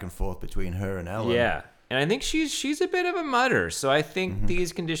lot of back and forth between her and Ellen. Yeah. And I think she's a bit of a mutter, so I think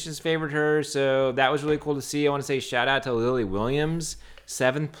these conditions favored her. So that was really cool to see. I want to say shout out to Lily Williams,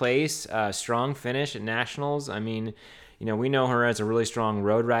 7th place, strong finish at Nationals. I mean, we know her as a really strong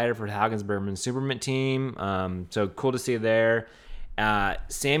road rider for the Hagens-Berman Superman team. So cool to see her there.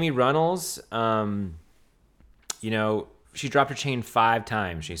 Sammy Runnels, she dropped her chain 5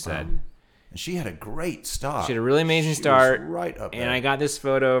 times, she said. And she had a great start. She had a really amazing start. Was right up there. And I got this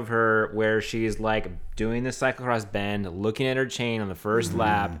photo of her where she's like doing the cyclocross bend, looking at her chain on the first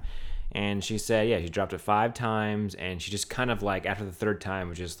lap. And she said, she dropped it 5 times. And she just kind of like, after the 3rd time,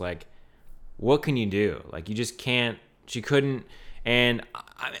 was just like, what can you do? Like, you just can't. She couldn't. And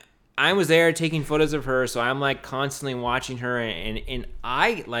I was there taking photos of her. So I'm like constantly watching her. And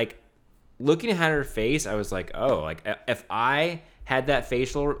I like looking at her face. I was like, oh, like if I had that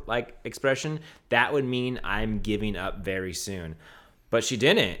facial like expression, that would mean I'm giving up very soon. But she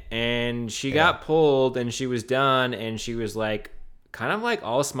didn't, and she got pulled, and she was done, and she was like kind of like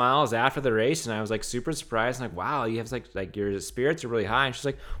all smiles after the race, and I was like super surprised, and like, wow, you have like your spirits are really high. And she's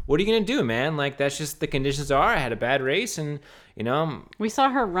like, what are you gonna do, man? Like, that's just the conditions are. I had a bad race, and we saw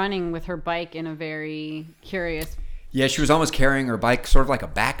her running with her bike in a very curious. Yeah, she was almost carrying her bike sort of like a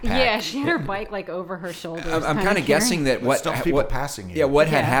backpack. Yeah, she had her bike like over her shoulders. I'm kind of guessing that what passing you. Yeah, what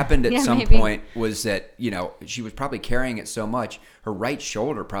had happened at some point was that she was probably carrying it so much, her right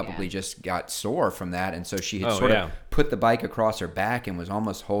shoulder probably just got sore from that, and so she had sort of put the bike across her back and was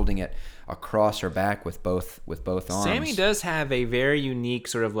almost holding it across her back with both arms. Sammy does have a very unique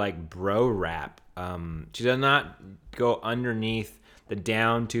sort of like bro wrap. She does not go underneath the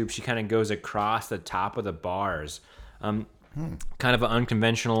down tube. She kind of goes across the top of the bars. Kind of an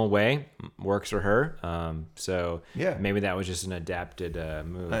unconventional way, works for her. So maybe that was just an adapted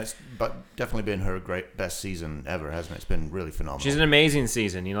move. But definitely been her best season ever, hasn't it? It's been really phenomenal. She's an amazing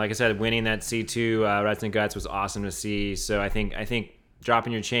season. Like I said, winning that C2 Reds and Guts was awesome to see. So I think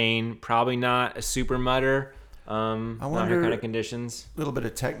dropping your chain, probably not a super mutter. I not wonder, her kind of conditions. A little bit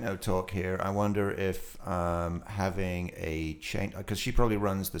of techno talk here. I wonder if having a chain, because she probably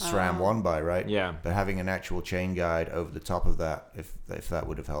runs the SRAM 1x, right? Yeah. But having an actual chain guide over the top of that, if that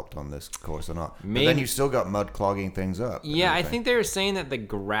would have helped on this course or not. Maybe. But then you still got mud clogging things up. Yeah, I think they were saying that the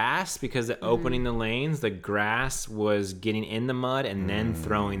grass, because of opening the lanes, the grass was getting in the mud and then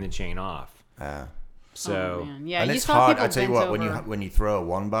throwing the chain off. So yeah, and you it's saw hard. people I tell you what, over. when you throw a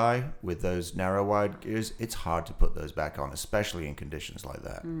 1x with those narrow wide gears, it's hard to put those back on, especially in conditions like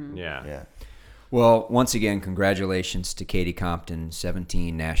that. Yeah. Well, once again, congratulations to Katie Compton,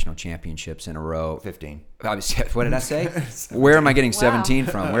 17 national championships in a row. 15. What did I say? Where am I getting 17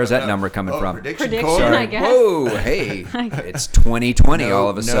 from? Where's that number coming from? Prediction, Sorry. I guess. Whoa, hey, it's 2020 all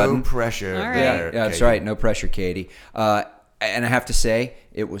of a sudden. No pressure. All right. There, Yeah, that's Katie. right. No pressure, Katie. And I have to say,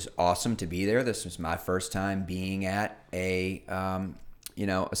 it was awesome to be there. This was my first time being at a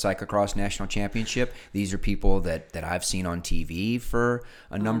cyclocross national championship. These are people that I've seen on TV for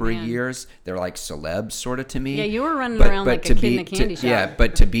a number of years. They're like celebs sort of to me. Yeah, you were running around like a kid in a candy shop. Yeah,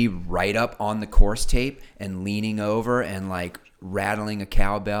 but to be right up on the course tape and leaning over and like rattling a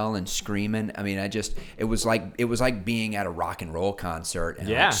cowbell and screaming. I mean, it was like being at a rock and roll concert and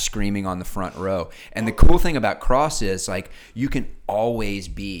like screaming on the front row. And the cool thing about cross is like you can always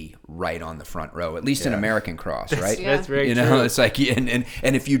be right on the front row, at least in American Cross, right? That's very true. You know, it's like, and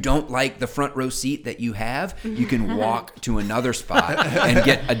if you don't like the front row seat that you have, you can walk to another spot and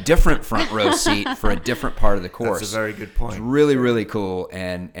get a different front row seat for a different part of the course. That's a very good point. It's really, really cool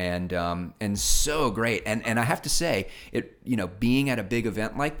and so great. And I have to say, it, you know, being at a big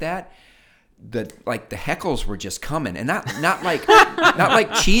event like that, the heckles were just coming, and not like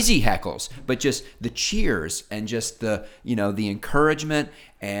cheesy heckles, but just the cheers and just the, you know, the encouragement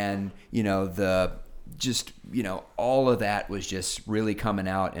and, you know, the just, you know, all of that was just really coming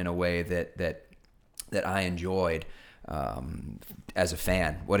out in a way that I enjoyed as a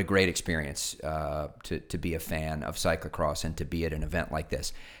fan. What a great experience to be a fan of cyclocross and to be at an event like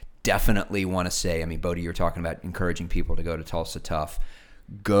this. Definitely want to say, I mean, Bodie, you're talking about encouraging people to go to Tulsa Tough.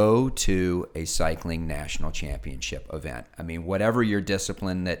 Go to a cycling national championship event. I mean, whatever your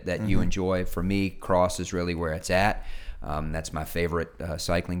discipline that you enjoy. For me, cross is really where it's at. That's my favorite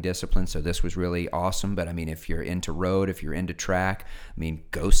cycling discipline, so this was really awesome. But I mean, if you're into road, if you're into track, I mean,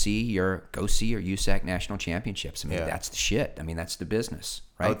 go see your USAC national championships. I mean, that's the shit. I mean, that's the business,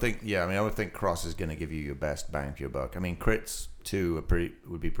 right? I would think cross is going to give you your best bang for your buck. I mean, crits too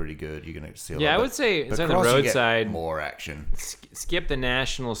would be pretty good. You're going to see a lot. I would say it's on the cross, you get roadside. more action. Skip the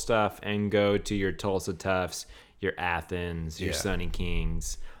national stuff and go to your Tulsa Toughs, your Athens, your Sunny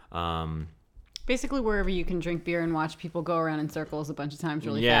Kings. Basically, wherever you can drink beer and watch people go around in circles a bunch of times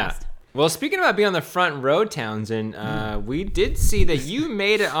really fast. Well, speaking about being on the front row, Townsend, we did see that you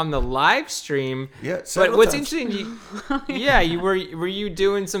made it on the live stream. Yeah, but what's times. interesting, were you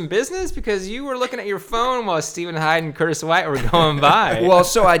doing some business because you were looking at your phone while Stephen Hyde and Curtis White were going by? Well,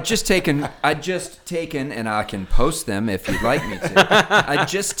 so I'd just taken, and I can post them if you'd like me to. I'd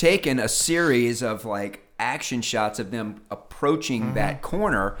just taken a series of like action shots of them approaching that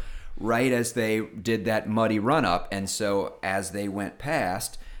corner right as they did that muddy run up, and so as they went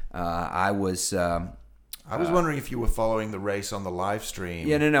past. I was wondering if you were following the race on the live stream.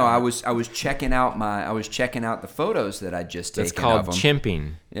 Yeah, no. I was checking out the photos that I'd just taken. It's called of them.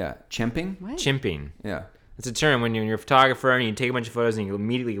 chimping. Yeah, chimping. What? Chimping. Yeah, it's a term when you're a photographer and you take a bunch of photos and you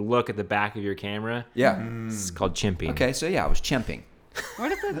immediately look at the back of your camera. Yeah, It's called chimping. Okay, so yeah, I was chimping. Where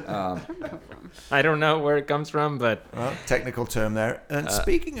did the term come from? I don't know where it comes from, but technical term there. And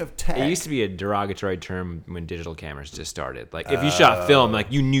speaking of tech, it used to be a derogatory term when digital cameras just started. Like if you shot film,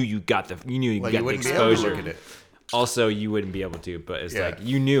 like you knew you got the wouldn't exposure. Be able to look at it. Also, you wouldn't be able to, but it's like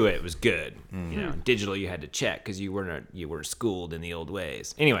you knew it was good. You know, digital you had to check because you were schooled in the old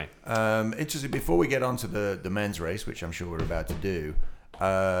ways. Anyway, interesting. Before we get on to the men's race, which I'm sure we're about to do,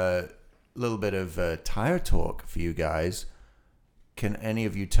 a little bit of tire talk for you guys. Can any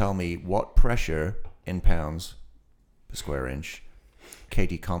of you tell me what pressure in pounds per square inch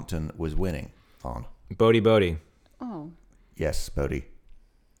Katie Compton was winning on? Bodie. Oh. Yes, Bodie.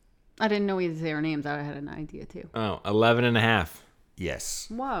 I didn't know we'd say our names. I had an idea too. Oh, 11.5. Yes.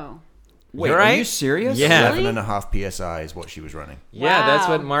 Whoa. Wait, You're are right? you serious? Yeah. 11.5 psi is what she was running. Yeah, that's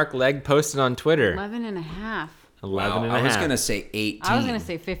Wow. what Mark Legg posted on Twitter. 11 and a half. 11 and a I was half. gonna say 18. I was going to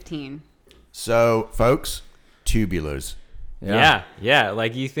say 15. So, folks, tubulars. Yeah.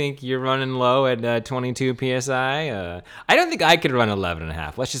 Like you think you're running low at 22 psi? I don't think I could run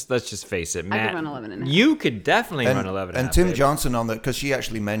 11.5. Let's just face it, Matt. I could run 11.5. You could definitely run 11.5. And Tim babe. Johnson because she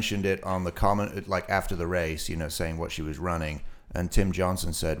actually mentioned it on the comment, like after the race, you know, saying what she was running. And Tim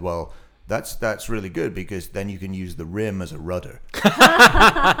Johnson said, well, that's really good because then you can use the rim as a rudder.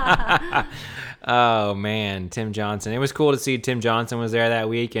 Oh man, Tim Johnson. It was cool to see Tim Johnson was there that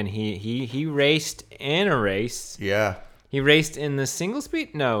week, and he raced in a race. Yeah. He raced in the single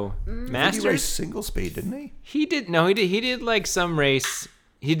speed? No, Masters. He raced single speed, didn't he? He did. No, he did. He did like some race.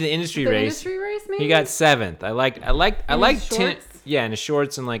 He did the industry The race. industry race, maybe? He got 7th. I like his Tim. shorts? Yeah, in his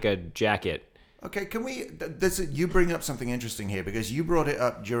shorts and like a jacket. Okay, can we? You bring up something interesting here because you brought it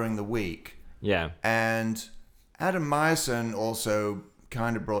up during the week, Yeah. and Adam Meyerson also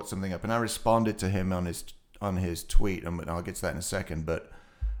kind of brought something up, and I responded to him on his tweet, and I'll get to that in a second, but.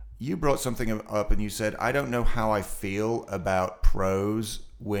 You brought something up and you said, I don't know how I feel about pros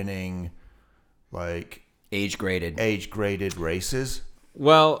winning like age graded races.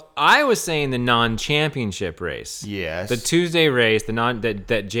 Well, I was saying the non-championship race. Yes. The Tuesday race,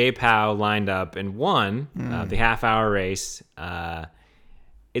 that Jay Powell lined up and won, the half-hour race.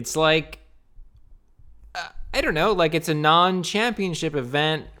 It's like, I don't know, like it's a non-championship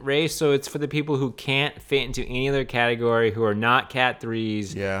event race, so it's for the people who can't fit into any other category, who are not Cat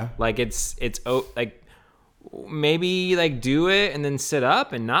 3s. Yeah. Like it's like maybe like do it and then sit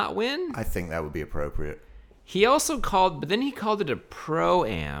up and not win. I think that would be appropriate. He also called it a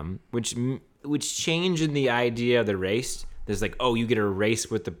pro-am, which changed in the idea of the race there's like, oh, you get a race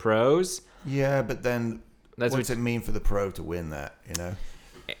with the pros. Yeah, but then what's it mean for the pro to win that, you know?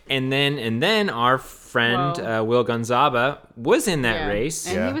 And then our friend Will Gonzaba was in that race.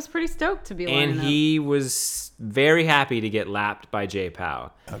 And he was pretty stoked to be lining up. He was very happy to get lapped by Jay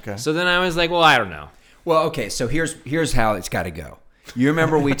Powell. Okay. So then I was like, well, I don't know. Well, okay, so here's how it's got to go. You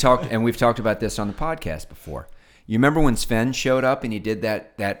remember we've talked about this on the podcast before. You remember when Sven showed up and he did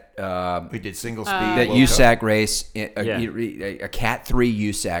that we did single speed that World USAC Cup. race, a Cat 3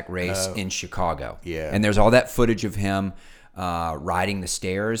 USAC race in Chicago. Yeah. And there's all that footage of him riding the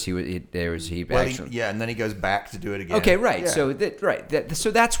stairs. And then he goes back to do it again. Okay, right. Yeah.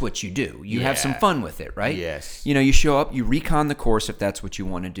 So that's what you do. You have some fun with it, right? Yes. You know, you show up, you recon the course if that's what you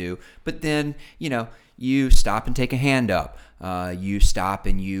want to do, but then, you know, you stop and take a hand up. You stop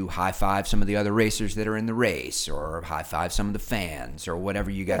and you high five some of the other racers that are in the race, or high five some of the fans, or whatever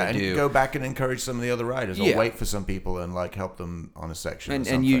you got to do. And go back and encourage some of the other riders, or wait for some people and like help them on a section.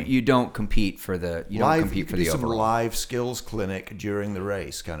 And you don't compete for the overall. Some overall. live skills clinic during the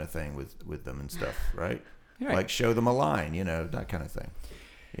race kind of thing with them and stuff, right? Like show them a line, you know, that kind of thing.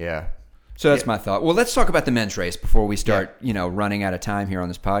 Yeah. So that's my thought. Well, let's talk about the men's race before we start, running out of time here on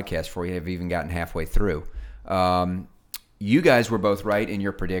this podcast before we have even gotten halfway through. You guys were both right in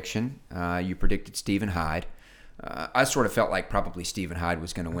your prediction. You predicted Stephen Hyde. I sort of felt like probably Stephen Hyde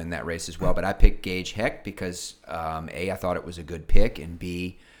was going to win that race as well, but I picked Gage Heck because, A, I thought it was a good pick, and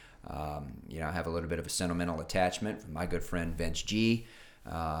B, I have a little bit of a sentimental attachment from my good friend Vince G.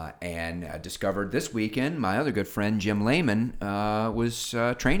 And I discovered this weekend my other good friend Jim Lehman was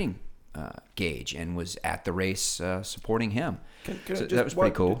training Gage and was at the race supporting him. That was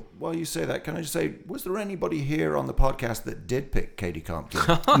pretty cool. While you say that, can I just say, was there anybody here on the podcast that did pick Katie Compton?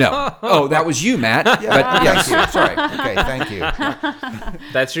 No. Oh, that was you, Matt. Thank you. Sorry. Okay, thank you.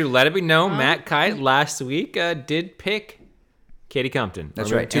 That's true. Let it be known, Matt Kite last week did pick Katie Compton.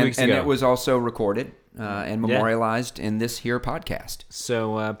 That's right. 2 weeks ago. And it was also recorded and memorialized in this here podcast.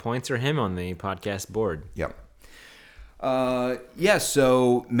 So points for him on the podcast board. Yep.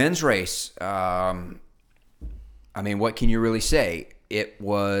 So men's race. What can you really say? It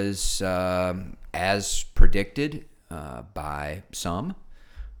was as predicted by some.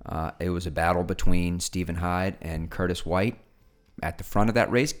 It was a battle between Stephen Hyde and Curtis White at the front of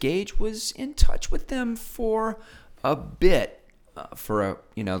that race. Gage was in touch with them for a bit for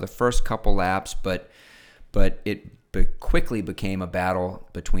the first couple laps, but it quickly became a battle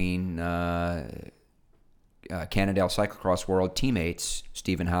between Cannondale Cyclocross World teammates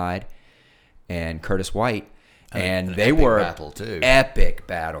Stephen Hyde and Curtis White. And they were epic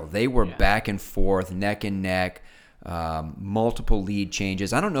battle. They were back and forth, neck and neck, multiple lead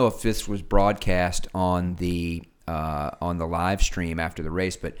changes. I don't know if this was broadcast on the live stream after the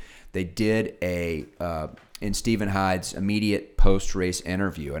race, but they did in Stephen Hyde's immediate post-race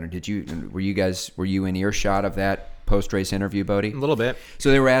interview. And were you in earshot of that post-race interview, Bodie? A little bit.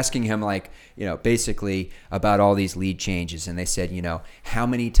 So they were asking him, basically about all these lead changes, and they said, how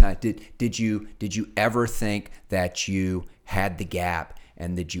many times did you ever think that you had the gap,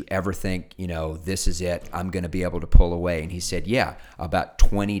 and did you ever think, this is it, I'm going to be able to pull away? And he said, yeah, about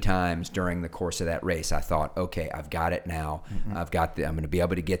 20 times during the course of that race, I thought, okay, I've got it now. Mm-hmm. I'm going to be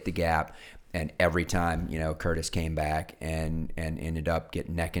able to get the gap. And every time, Curtis came back and ended up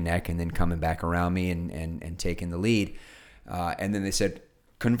getting neck and neck and then coming back around me and taking the lead. And then they said,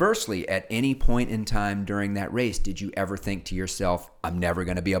 conversely, at any point in time during that race, did you ever think to yourself, I'm never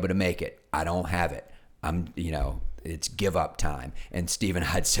going to be able to make it. I don't have it. It's give up time. And Stephen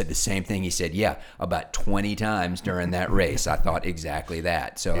Hyde said the same thing. He said, yeah, about 20 times during that race, I thought exactly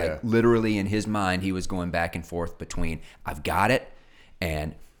that. So literally in his mind, he was going back and forth between I've got it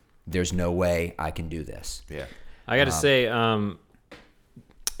and there's no way I can do this. Yeah. I got to say,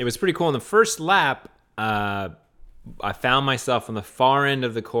 it was pretty cool. In the first lap, I found myself on the far end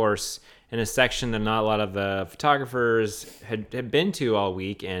of the course in a section that not a lot of the photographers had been to all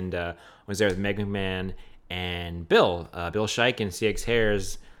week, and I was there with Meg McMahon and Bill Scheich and CX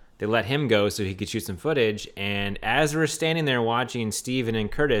Hares. They let him go so he could shoot some footage, and as we're standing there watching Steven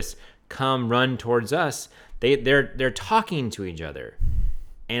and Curtis come run towards us, they're talking to each other.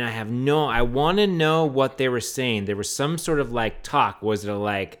 And I want to know what they were saying. There was some sort of talk. Was it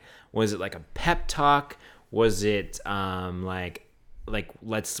like a pep talk? Was it like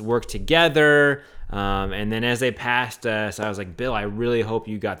let's work together? And then as they passed us, I was like, Bill, I really hope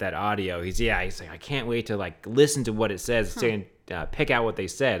you got that audio. He's like, I can't wait to listen to what it says. Saying, pick out what they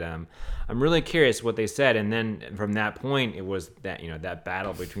said. I'm really curious what they said. And then from that point, it was that that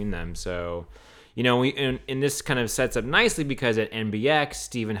battle between them. So. and this kind of sets up nicely because at NBX,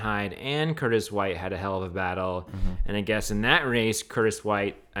 Stephen Hyde and Curtis White had a hell of a battle. Mm-hmm. And I guess in that race,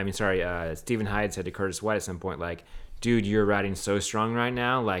 Stephen Hyde said to Curtis White at some point, like, dude, you're riding so strong right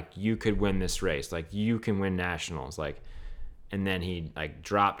now. Like, you could win this race. Like, you can win nationals. Like, and then he like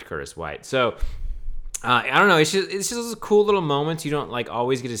dropped Curtis White. So I don't know. It's just those cool little moments you don't like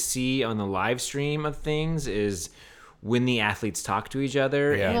always get to see on the live stream of things is when the athletes talk to each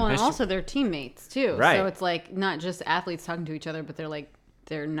other. Yeah. Well, and also they're teammates too. Right. So it's like not just athletes talking to each other, but they're on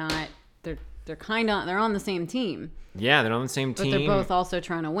the same team. Yeah, they're on the same team. But they're both also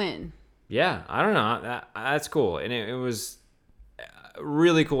trying to win. Yeah, I don't know. That's cool. And it was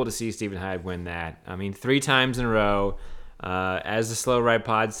really cool to see Stephen Hyde win that. I mean, 3 times in a row. As the Slow Ride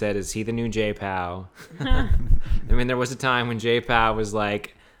Pod said, is he the new J-Pow? I mean, there was a time when J-Pow was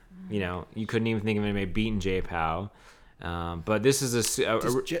like, you couldn't even think of anybody beating J-Pow. But this is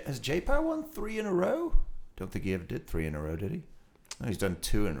has J-Pow won 3 in a row? Don't think he ever did 3 in a row, did he? No, he's done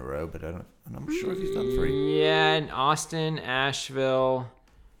 2 in a row, but I'm not sure if he's done 3. Yeah, in Austin, Asheville.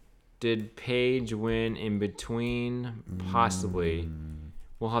 Did Paige win in between? Possibly.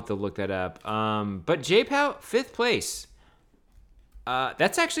 We'll have to look that up. But J-Pow, 5th place.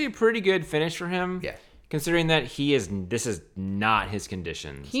 That's actually a pretty good finish for him. Yeah. Considering that this is not his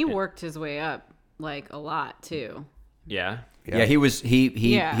conditions. He worked his way up like a lot too. Yeah. Yeah, he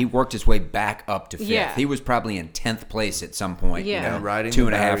worked his way back up to 5th. Yeah. He was probably in 10th place at some point. Yeah. And riding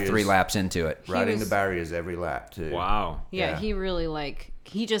 2.5, 3 laps into it. Riding the barriers every lap too. Wow. Yeah, Yeah. he really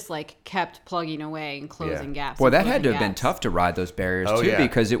he just kept plugging away and closing gaps. Boy, and that had closing to have been gaps. tough to ride those barriers Oh, too, yeah.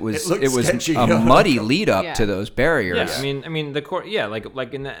 because it was It looked sketchy. a muddy lead up to those barriers. Yeah. I mean the course. Yeah,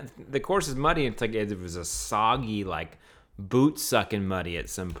 like in the course is muddy. It's like it was a soggy, like boot sucking muddy at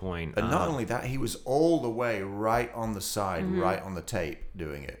some point. But not only that, he was all the way right on the side, right on the tape,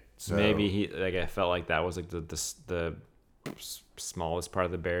 doing it. So maybe I felt like that was like the smallest part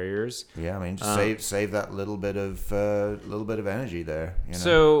of the barriers. yeah, I mean, just save that little bit of energy there.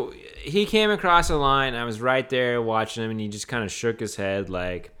 So he came across the line. I was right there watching him, and he just kind of shook his head.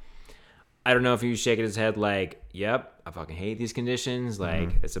 Like, I don't know if he was shaking his head like, "Yep, I fucking hate these conditions.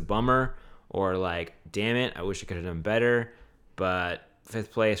 Like, it's a bummer," or like, "Damn it, I wish I could have done better." But 5th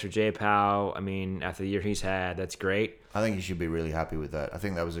place for J-Pow. I mean, after the year he's had, that's great. I think he should be really happy with that. I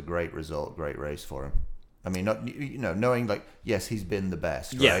think that was a great result, great race for him. I mean, not knowing like, yes, he's been the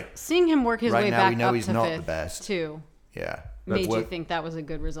best, Yeah. right? Seeing him work his Right way now, back we know up he's to not 5th the best. too Yeah. made you think that was a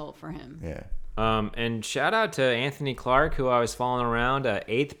good result for him. Yeah. And shout out to Anthony Clark, who I was following around,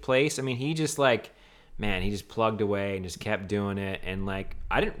 8th place. I mean, he just he just plugged away and just kept doing it. And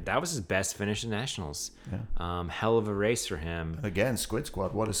that was his best finish in nationals. Yeah. Hell of a race for him. Again, Squid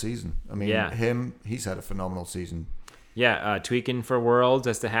Squad, what a season. I mean, he's had a phenomenal season. Yeah, tweaking for worlds.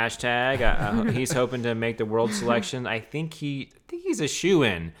 That's the hashtag. He's hoping to make the world selection. I think he's a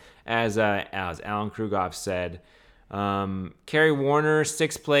shoo-in, as Alan Krugoff said. Kerry Warner,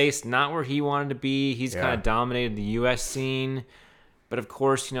 6th place, not where he wanted to be. He's kind of dominated the U.S. scene, but of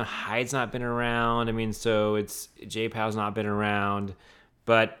course, Hyde's not been around. I mean, so it's J-Pow's not been around,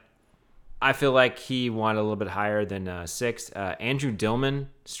 but I feel like he wanted a little bit higher than 6th. Andrew Dillman,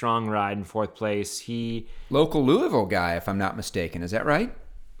 strong ride in 4th place. He Local Louisville guy, if I'm not mistaken. Is that right?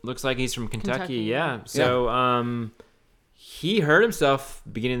 looks like he's from Kentucky. Yeah. So he hurt himself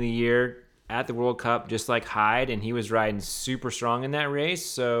beginning of the year at the World Cup, just like Hyde, and he was riding super strong in that race.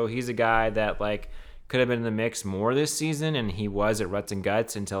 So he's a guy that could have been in the mix more this season, and he was at Ruts and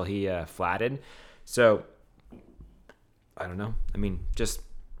Guts until he flatted. So I don't know. I mean, just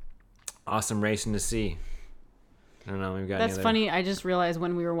awesome racing to see. I don't know. We've got That's funny. I just realized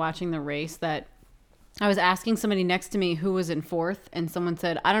when we were watching the race that I was asking somebody next to me who was in 4th, and someone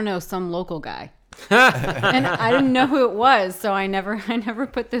said, "I don't know, some local guy." And I didn't know who it was, so I never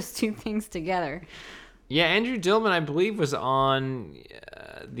put those two things together. Yeah, Andrew Dillman, I believe, was on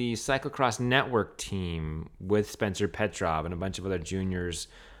the Cyclocross Network team with Spencer Petrov and a bunch of other juniors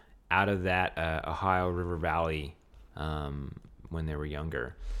out of that Ohio River Valley when they were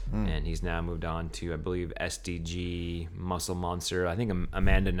younger. And he's now moved on to, I believe, SDG, Muscle Monster, I think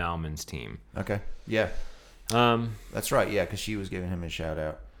Amanda Naumann's team. Okay. Yeah. That's right. Yeah, because she was giving him a shout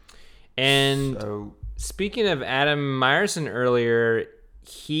out. And So, speaking of Adam Meyerson earlier,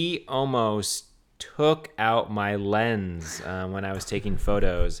 he almost took out my lens when I was taking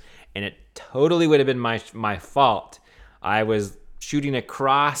photos, and it totally would have been my fault. I was shooting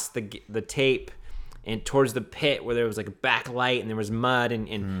across the tape and towards the pit where there was a backlight and there was mud,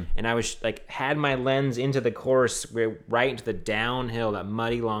 and I was had my lens into the course, right into the downhill, that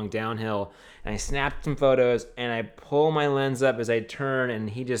muddy long downhill, and I snapped some photos, and I pull my lens up as I turn, and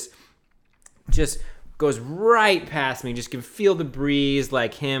he just just goes right past me. Just can feel the breeze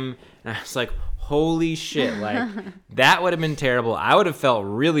like him. And I was like, holy shit. Like, that would have been terrible. I would have felt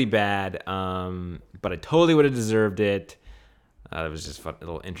really bad, but I totally would have deserved it. It was just a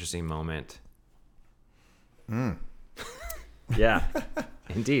little interesting moment. Yeah,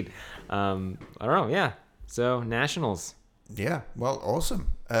 indeed. I don't know. Yeah. So, Nationals. Yeah, well, awesome.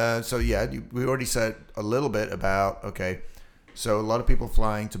 We already said a little bit about, so a lot of people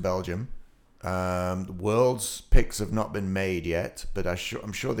flying to Belgium. The world's picks have not been made yet, but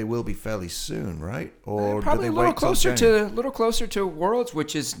I'm sure they will be fairly soon, right? Or probably do they a little wait till closer January? to Worlds,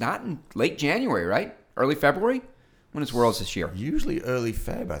 which is not in late January, right? Early February. When is Worlds this year? Usually early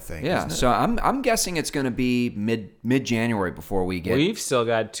Feb, I think. Yeah, isn't it? so I'm guessing it's going to be mid January before we get. We've still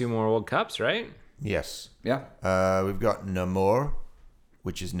got 2 more World Cups, right? Yes. Yeah. We've got Namur,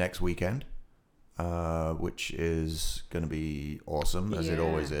 which is next weekend, which is going to be awesome, as it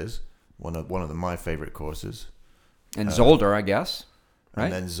always is. One of my favorite courses. And Zolder, I guess. Right.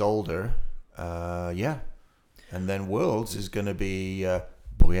 And then Zolder, and then Worlds is going to be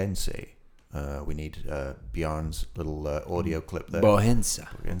Boyense. We need Bjarne's little audio clip there. Bohensa.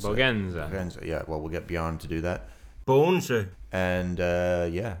 Bogenza. Yeah, well, we'll get Bjarne to do that. Bogenza. And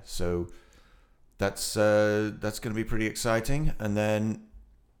so that's going to be pretty exciting. And then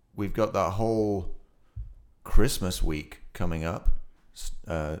we've got that whole Christmas week coming up.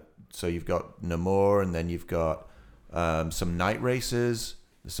 So you've got Namur, and then you've got some night races.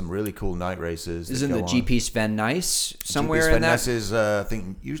 There's some really cool night races. Isn't the GP Sven Nys somewhere in that? GP Sven Nys is, I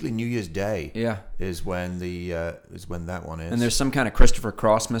think, usually New Year's Day. Yeah, is when that one is. And there's some kind of Christopher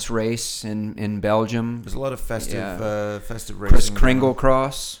Crossmas race in Belgium. There's a lot of festive racing. Chris Kringle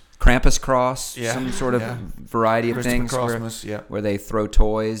Cross, Krampus Cross, some sort of variety of things where they throw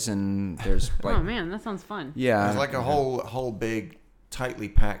toys, and there's like, oh man, that sounds fun. Yeah, there's like a whole big, tightly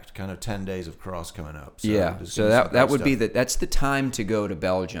packed kind of 10 days of cross coming up. So that would be that's the time to go to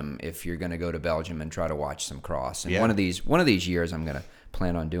Belgium if you're going to go to Belgium and try to watch some cross. And one of these years I'm going to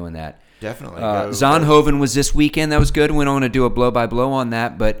plan on doing that. Definitely. Zonhoven was this weekend. That was good. We don't want to do a blow by blow on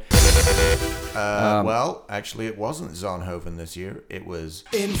that, but well, actually it wasn't Zonhoven this year. It was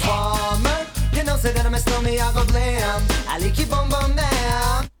Informer, you know, say that I'm a snowman, I go blam. I like you boom boom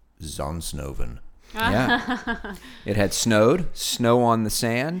down. Zonsnoven. Yeah. It had snow on the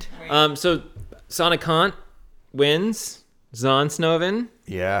sand. So Sonic Kant wins. Zonsnoven.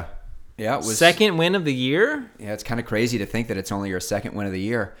 Yeah. Yeah, it was second win of the year. Yeah, it's kind of crazy to think that it's only your second win of the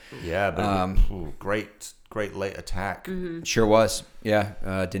year. Yeah, but great late attack. Mm-hmm. Sure was.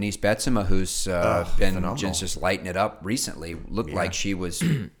 Yeah, Denise Betsema, who's been phenomenal. just lighting it up recently, looked like she was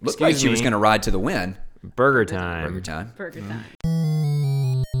going Excuse me. to ride to the win. Burger time. Burger time. Burger time.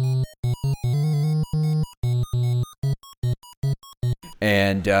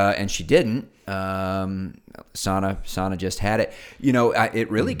 And she didn't. Sana just had it. You know, it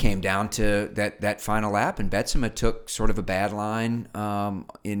really came down to that final lap, and Betsema took sort of a bad line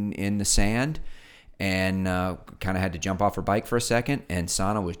in the sand, and kind of had to jump off her bike for a second. And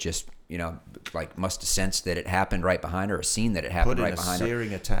Sana was just, like must have sensed that it happened right behind her, or seen that it happened right behind her.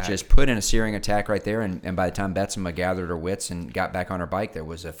 Just put in a searing attack right there, and by the time Betsema gathered her wits and got back on her bike, there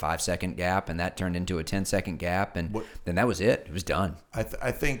was a 5-second gap, and that turned into a 10-second gap, and then that was it. It was done. I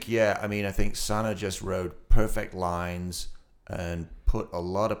think Sana just rode perfect lines and put a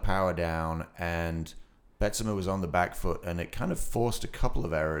lot of power down, and Betsema was on the back foot, and it kind of forced a couple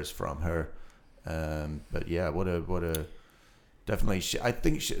of errors from her. But yeah, what a definitely. I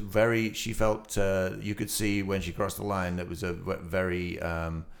think she felt you could see when she crossed the line that was a very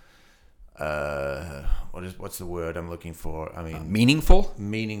what's the word I'm looking for? I mean, meaningful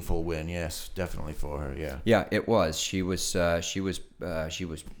win. Yes, definitely for her. Yeah, it was. She was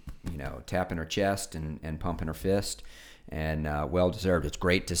tapping her chest and pumping her fist, and well deserved. It's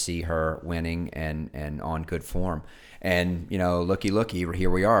great to see her winning and on good form. And looky, here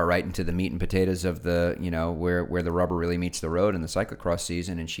we are, right into the meat and potatoes of the where the rubber really meets the road in the cyclocross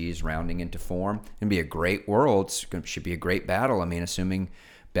season, and she's rounding into form. It'll be a great Worlds. Should be a great battle. I mean, assuming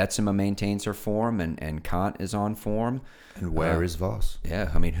Betsema maintains her form and Kant is on form. And where is Voss?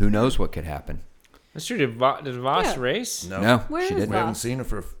 Yeah, I mean, who knows what could happen? That's true. Did Voss race? No, Where she is didn't. We haven't seen her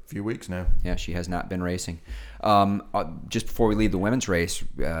for a few weeks now. Yeah, she has not been racing. Just before we leave the women's race,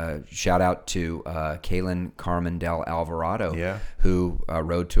 shout out to Kaylin Carmen del Alvarado, who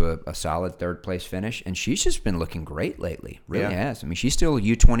rode to a solid third place finish, and she's just been looking great lately. Really has. I mean, she's still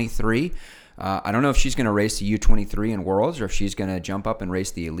U23. I don't know if she's going to race the U23 in Worlds or if she's going to jump up and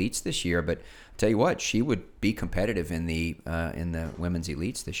race the elites this year, but I'll tell you what, she would be competitive in the women's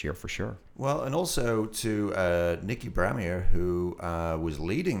elites this year for sure. Well, and also to Nikki Bramier, who was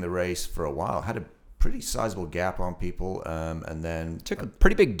leading the race for a while. Had a pretty sizable gap on people, and then Took a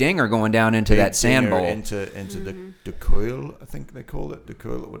pretty big dinger going down into that sand bowl. into the coil, I think they call it the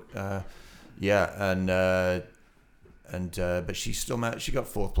coil. But she still managed. She got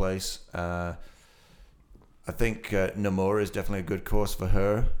 4th place. I think Namur is definitely a good course for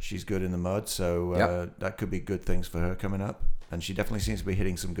her. She's good in the mud, so that could be good things for her coming up. And she definitely seems to be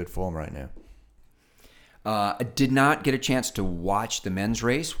hitting some good form right now. I did not get a chance to watch the men's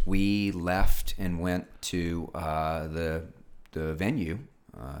race. We left and went to the venue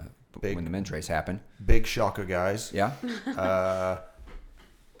when the men's race happened. Big shocker, guys. Yeah.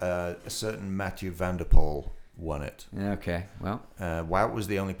 A certain Matthew Van Der Poel won it. Okay. Well, Wout was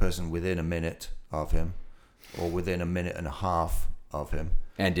the only person within a minute of him, or within a minute and a half of him.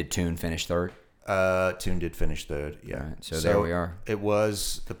 and did Toon finish third? Toon did finish third, yeah. Right, so there we are. It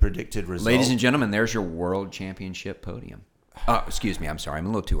was the predicted result. Ladies and gentlemen, there's your world championship podium. Excuse me, I'm sorry. I'm a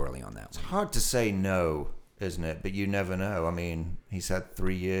little too early on that one. It's hard to say no, isn't it? But you never know. I mean, he's had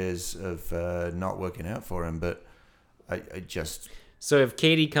 3 years of not working out for him, but I just... So if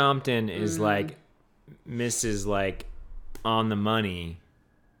Katie Compton is like Mrs. like on the money,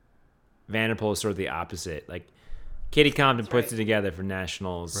 Vanderpool is sort of the opposite. Like Katie Compton puts it together for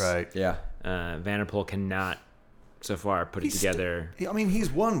nationals. Right. Yeah. Vanderpool cannot so far put it together. I mean,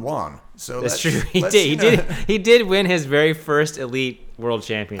 he's won one. So That's true. He did. He did win his very first elite world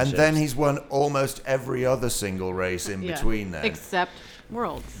championship. And then he's won almost every other single race in between then. Except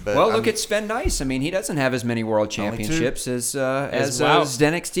Worlds. But, Well, look at Sven Nys. I mean, he doesn't have as many world championships as Wout.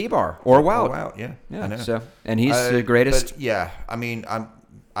 Zdenek Stibar or Wout. Wow, yeah. I Yeah. know. So, and he's the greatest. But yeah, I mean,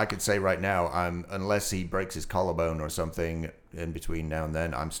 I could say right now, unless he breaks his collarbone or something in between now and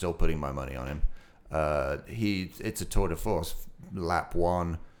then, I'm still putting my money on him. It's a tour de force. Lap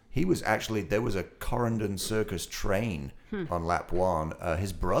 1, he was actually, there was a Corendon Circus train on lap 1.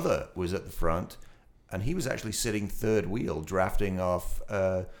 His brother was at the front, and he was actually sitting third wheel, drafting off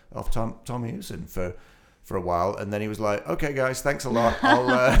Tom Hewson for a while, and then he was like, "Okay, guys, thanks a lot.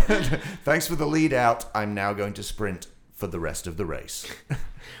 Thanks for the lead out. I'm now going to sprint for the rest of the race."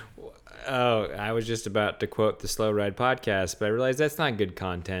 Oh, I was just about to quote the Slow Ride podcast, but I realized that's not good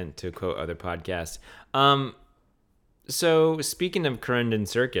content to quote other podcasts. So speaking of Corendon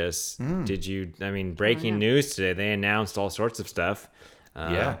Circus, breaking news today, they announced all sorts of stuff.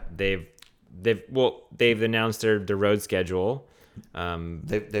 Yeah. They've announced their road schedule.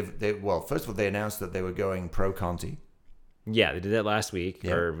 Well, first of all, they announced that they were going pro Conti. Yeah, they did that last week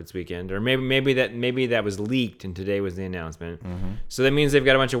or this weekend, or maybe that was leaked and today was the announcement. Mm-hmm. So that means they've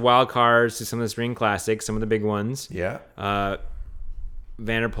got a bunch of wild cards to some of the spring classics, some of the big ones. Yeah.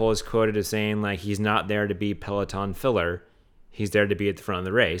 Vanderpool is quoted as saying like he's not there to be peloton filler, he's there to be at the front of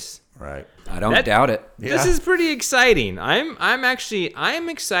the race. Right. I don't doubt it. This is pretty exciting. I'm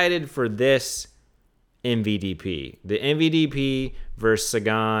excited for this MVDP. The MVDP versus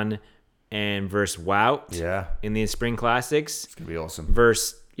Sagan and versus Wout in the spring classics. It's going to be awesome.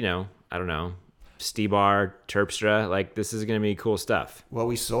 Versus, I don't know, Stibar, Terpstra. Like, this is going to be cool stuff. Well,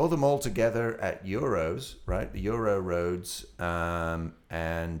 we saw them all together at Euros, right? The Euro roads and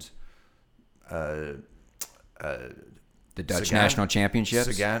The Dutch Sagan, National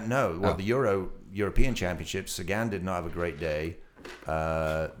Championships? Sagan, no. Well, the European Championships, Sagan did not have a great day,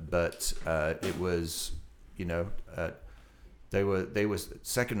 but it was, they were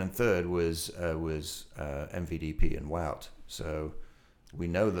second and third was MVDP and Wout. So we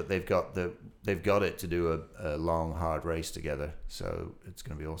know that they've got it to do a long, hard race together. So it's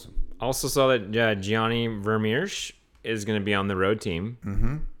going to be awesome. Also saw that Gianni Vermeersch is going to be on the road team.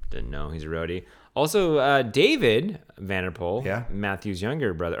 Mm-hmm. Didn't know he's a roadie. Also, David Vanderpool, Matthew's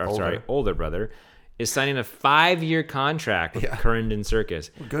older brother, is signing a 5-year contract with Corendon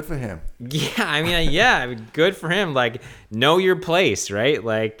Circus. Well, good for him. Yeah, good for him. Like, know your place, right?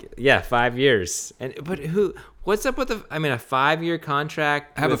 Like, 5 years. What's up with a 5-year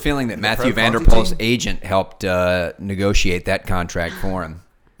contract? I have a feeling that Matthew Vanderpool's agent helped negotiate that contract for him.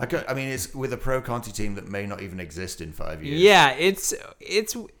 It's with a pro Conti team that may not even exist in 5 years. Yeah, it's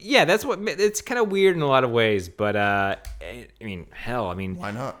kind of weird in a lot of ways, but why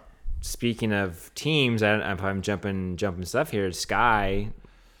not? Speaking of teams, if I'm jumping stuff here, Sky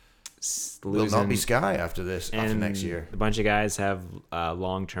will not be Sky after next year. A bunch of guys have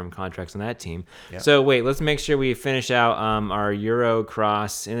long-term contracts on that team. Yep. So wait, let's make sure we finish out our Euro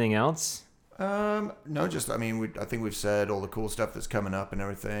Cross. Anything else? No, just I think we've said all the cool stuff that's coming up and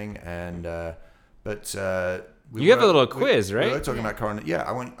everything, and you have a little quiz, right? We were talking about Corendon. Yeah,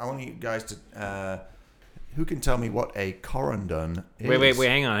 I want you guys to. Who can tell me what a Corendon is? Wait,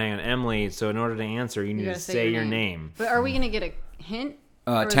 hang on, Emily. So in order to answer, you need to say your name. But are we gonna get a hint?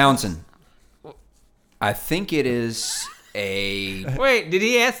 Townsend. I think it is a... Wait, did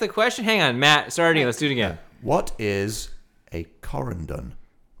he ask the question? Hang on, Matt. Sorry, let's do it again. What is a corundon?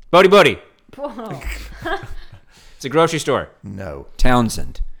 Bodie. Whoa. It's a grocery store. No.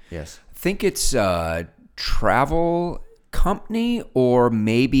 Townsend. Yes. I think it's a travel company or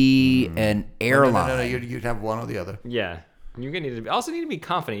maybe an airline. No. You'd have one or the other. Yeah. You're gonna need to also need to be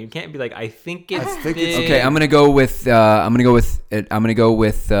confident. You can't be like, I think it's think it's- big. Okay, I'm gonna go with an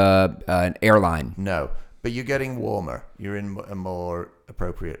airline. No. But you're getting warmer. You're in a more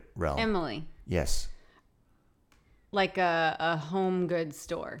appropriate realm. Emily, Yes. like a home goods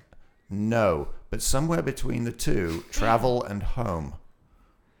store. No. But somewhere between the two, travel and home.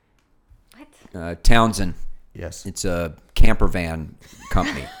 What? Townsend. Yes. It's a camper van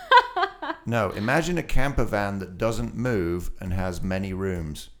company. No. Imagine a camper van that doesn't move and has many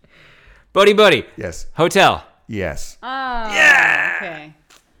rooms. Bodie. Yes. Hotel. Yes. Oh, yeah. Okay.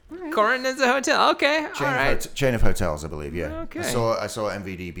 Corridon's a hotel. Okay. All right. Chain of hotels, I believe. Yeah. Okay. I saw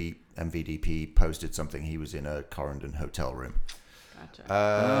MVDP posted something. He was in a Corridon hotel room.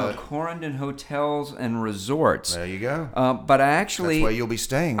 Gotcha. Corridon Hotels and Resorts. There you go. But I actually... That's where you'll be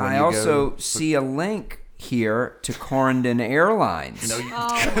staying. When I you also go see a link here to Corridon Airlines. No, you,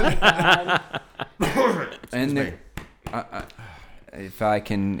 Oh my God. And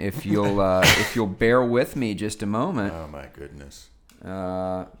if you'll bear with me just a moment. oh my goodness.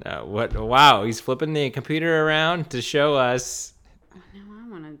 What? Wow, he's flipping the computer around to show us. Now I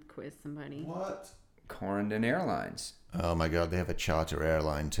want to quiz somebody. What? Corridon Airlines. Oh my God, they have a charter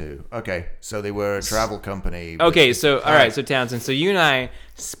airline too. Okay, so they were a travel company. Okay, so all right, so Townsend, so you and I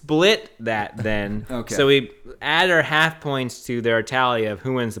split that then. Okay. So we add our half points to their tally of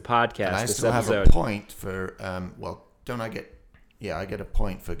who wins the podcast And I this still have episode. a point for. Don't I get? Yeah, I get a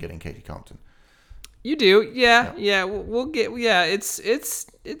point for getting Katie Compton. You do, yeah. We'll get, yeah. It's it's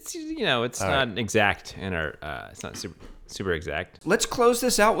All not exact in our, it's not super exact. Let's close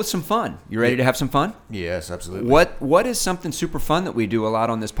this out with some fun. You ready to have some fun? Yes, absolutely. What is something super fun that we do a lot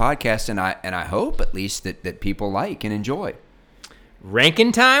on this podcast, and I hope at least that people like and enjoy?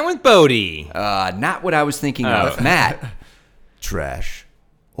 Ranking time with Bodie. Not what I was thinking of, Matt. Trash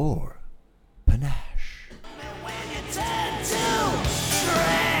or panache?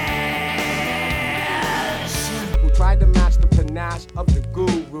 Who tried to match the panache of the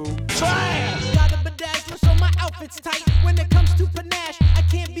guru. Trash! Got a bedazzler so my outfit's tight. When it comes to panache, I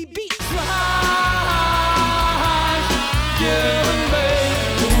can't be beat.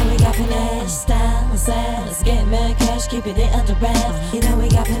 You know we got panache, style, and style. Let's get mad cash, keep it under wraps. You know we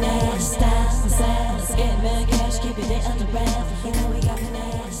got panache, style, and style. Let's get mad cash, keep it under wraps. You know we got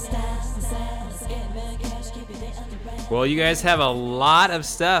panache, style, and style. Let's get mad cash, keep it under wraps. Well, you guys have a lot of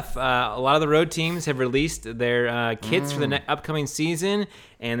stuff. A lot of the road teams have released their kits for the upcoming season,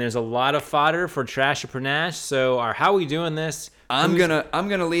 and there's a lot of fodder for Trash or Panache. So, how are we doing this? I'm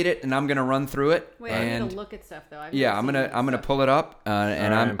gonna lead it, and I'm gonna run through it. Wait, I and need to look at stuff though. yeah, I'm gonna pull it up,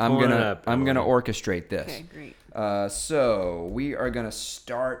 and All right, I'm pulling it gonna up. orchestrate this. Okay, great. So we are gonna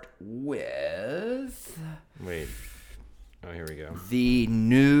start with Wait. Oh, here we go. the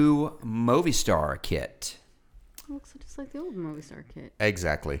new Movistar kit. It looks just like the old Movistar kit.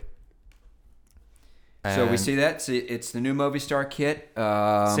 Exactly. So we And- see that. See, it's the new Movistar kit.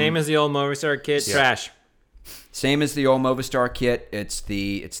 Same as the old Movistar kit. Yeah. Trash. Same as the old Movistar kit. It's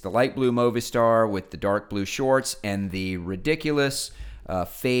the light blue Movistar with the dark blue shorts and the ridiculous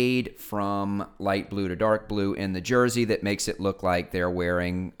fade from light blue to dark blue in the jersey that makes it look like they're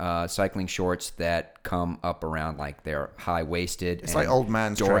wearing cycling shorts that come up around like they're high waisted. It's like old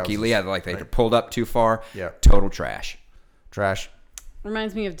man's dorky. trousers. Yeah, like they're pulled up too far. Yeah. Total trash. Trash.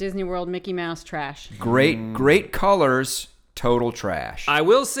 Reminds me of Disney World Mickey Mouse trash. Great colors. Total trash. I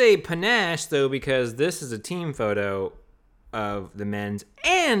will say Panache, though, because this is a team photo of the men's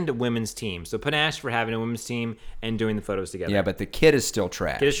and women's team. So Panache for having a women's team and doing the photos together. Yeah, but the kit is still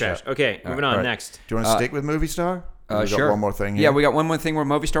trash. Kid is trash. Okay, moving on. All right. Next. Do you want to stick with Movie Star? We've Sure. got one more thing here. Yeah, we got one more thing where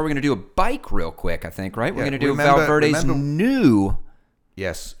Movistar. We're going to do a bike real quick, I think, right? We're Yeah, going to do remember- Valverde's remember- new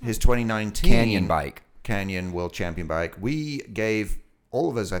Yes, his 2019 Canyon bike. Canyon World Champion bike. We gave, all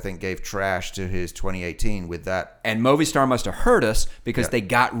of us, I think, gave trash to his 2018 with that. And Movistar must have heard us because Yeah. they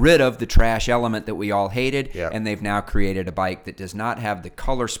got rid of the trash element that we all hated, Yeah. and they've now created a bike that does not have the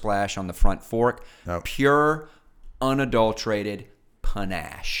color splash on the front fork. Nope. Pure, unadulterated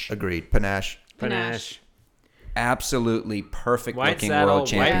panache. Agreed. Panache. Panache. Absolutely perfect White looking saddle, World white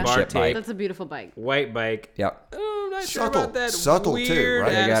Championship bar tape. bike. That's a beautiful bike. White bike. Yep. Oh, not sure about that subtle weird too,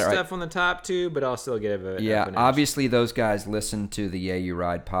 right? ass Yeah, right. stuff on the top too, but I'll still give it. Yeah, Panache. obviously those guys listened to the Yeah You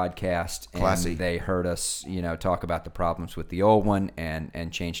Ride podcast, and Classy. they heard us, talk about the problems with the old one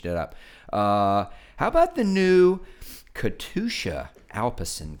and changed it up. How about the new Katusha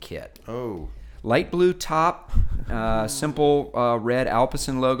Alpecin kit? Oh, Light blue top, simple red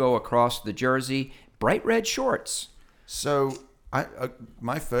Alpecin logo across the jersey, bright red shorts. so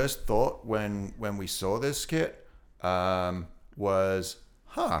my first thought when we saw this kit was,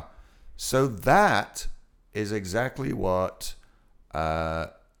 so that is exactly what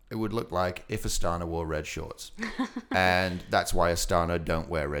it would look like if Astana wore red shorts. And that's why Astana don't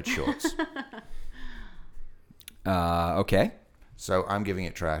wear red shorts. Okay. So I'm giving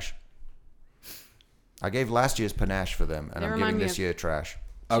it trash. I gave last year's panache for them, and They I'm remind giving me this of- year trash.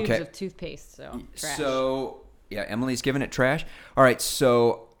 Tubes Okay. of toothpaste, so trash. So, yeah, Emily's giving it trash. All right,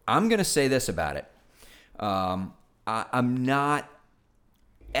 so I'm going to say this about it. I'm not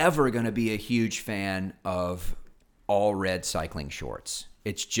ever going to be a huge fan of all red cycling shorts.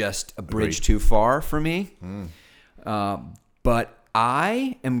 It's just a bridge Agreed. too far for me. But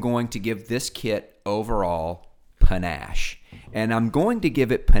I am going to give this kit overall panache. And I'm going to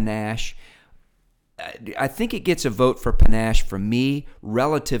give it panache. I think it gets a vote for panache from me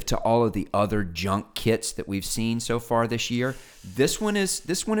relative to all of the other junk kits that we've seen so far this year. This one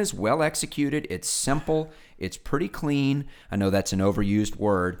is well executed. It's simple. It's pretty clean. I know that's an overused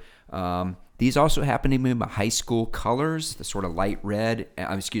word. These also happen to be my high school colors, the sort of light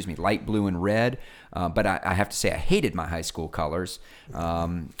blue and red. But I have to say I hated my high school colors.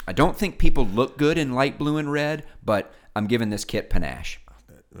 I don't think people look good in light blue and red, but I'm giving this kit panache.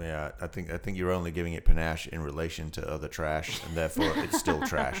 Yeah, I think you're only giving it panache in relation to other trash, and therefore it's still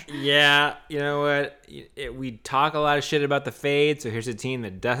trash. Yeah, you know what? We talk a lot of shit about the fade, so here's a team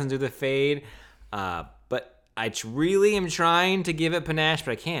that doesn't do the fade. But I really am trying to give it panache,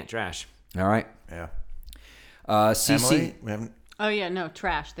 but I can't. Trash. All right. Yeah. CC. Emily, we haven't. Oh yeah, no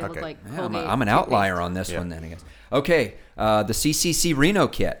trash. They look Okay. like Yeah, Colgate I'm an toothpaste. outlier on this one then, I guess. Okay, the CCC Reno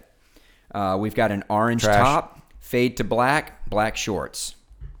kit. We've got an orange Trash. top, fade to black shorts.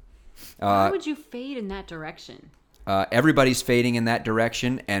 Why would you fade in that direction? Everybody's fading in that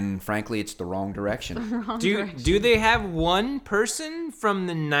direction, and frankly, it's the wrong direction. Do they have one person from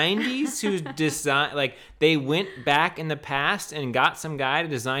the 90s who's designed, like, they went back in the past and got some guy to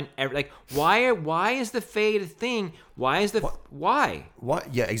design why is the fade a thing? Why?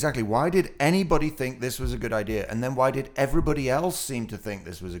 What? Yeah, exactly. Why did anybody think this was a good idea, and then why did everybody else seem to think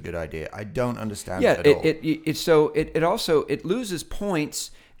this was a good idea? I don't understand. Yeah, at all. it also loses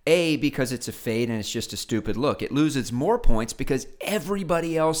points. Because it's a fade and it's just a stupid look. It loses more points because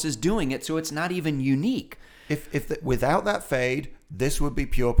everybody else is doing it, so it's not even unique. Without that fade, this would be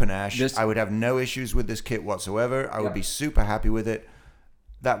pure panache. I would have no issues with this kit whatsoever. I would be super happy with it.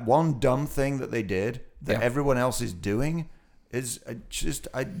 That one dumb thing that they did that everyone else is doing is just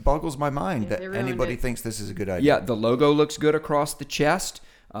it boggles my mind that anybody thinks this is a good idea. Yeah, the logo looks good across the chest.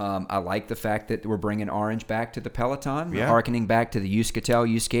 I like the fact that we're bringing orange back to the Peloton, harkening back to the Euskatel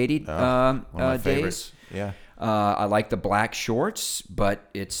one of my days. favorites. Yeah. I like the black shorts, but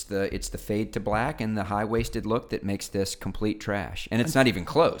it's the fade to black and the high-waisted look that makes this complete trash. And it's not even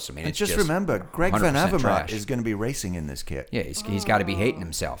close. I mean, it's just remember, Greg Van 100% Avermaet trash. is going to be racing in this kit. Yeah, he's got to be hating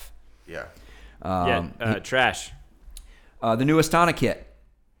himself. Yeah. Trash. The new Astana kit,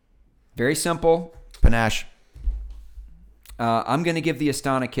 very simple. Panache. I'm going to give the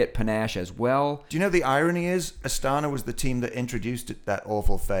Astana kit panache as well. Do you know the irony is Astana was the team that introduced that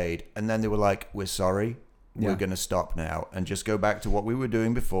awful fade, and then they were like, "We're sorry, we're going to stop now and just go back to what we were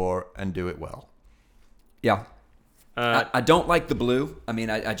doing before and do it well." Yeah. I don't like the blue. I mean,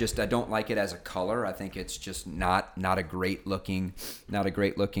 I don't like it as a color. I think it's just not a great looking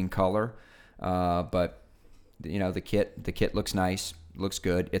color. But the kit looks nice, looks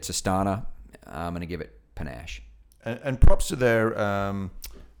good. It's Astana. I'm going to give it panache. And props to their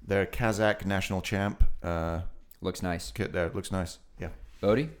Kazakh national champ. Looks nice. Kit there. Looks nice. Yeah.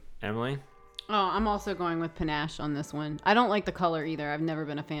 Bodie? Emily? Oh, I'm also going with panache on this one. I don't like the color either. I've never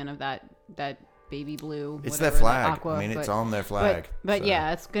been a fan of that baby blue. It's whatever, their flag. the aqua, it's on their flag. But so.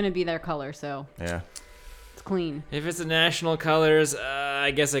 yeah, it's going to be their color, so Yeah. it's clean. If it's the national colors,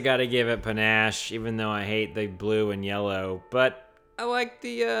 I guess I gotta give it panache, even though I hate the blue and yellow. But I like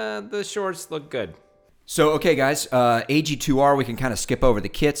the shorts look good. So, okay, guys, AG2R, we can kind of skip over the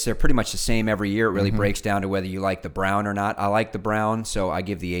kits. They're pretty much the same every year. It really breaks down to whether you like the brown or not. I like the brown, so I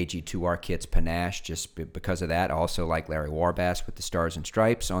give the AG2R kits panache just because of that. I also like Larry Warbass with the stars and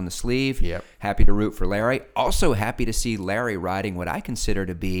stripes on the sleeve. Yep. Happy to root for Larry. Also happy to see Larry riding what I consider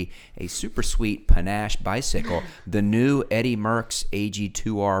to be a super sweet panache bicycle, the new Eddie Merckx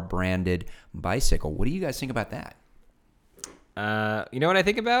AG2R branded bicycle. What do you guys think about that? You know what I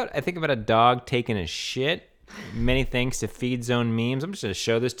think about? I think about a dog taking a shit. Many thanks to Feed Zone memes. I'm just gonna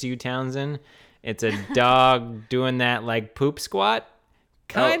show this to you, Townsend. It's a dog doing that like poop squat.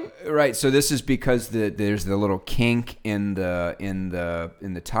 Right. So this is because there's the little kink in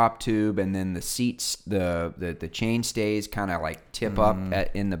the top tube, and then the seats, the chain stays kind of like tip up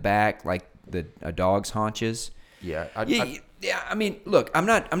in the back, like a dog's haunches. Yeah. Yeah, I mean, look, I'm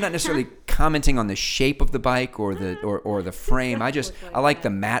not necessarily commenting on the shape of the bike or the frame. I like the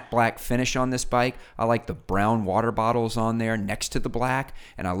matte black finish on this bike. I like the brown water bottles on there next to the black,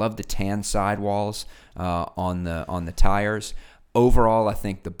 and I love the tan sidewalls on the tires. Overall, I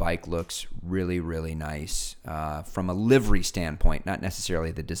think the bike looks really, really nice from a livery standpoint, not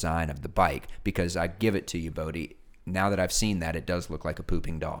necessarily the design of the bike, because I give it to you, Bodie. Now that I've seen that, it does look like a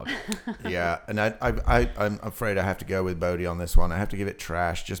pooping dog. Yeah, and I'm afraid I have to go with Bodie on this one. I have to give it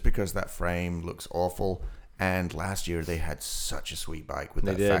trash just because that frame looks awful. And last year they had such a sweet bike with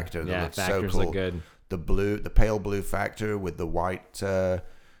that Factor that looked so cool. Look good. The pale blue Factor with the white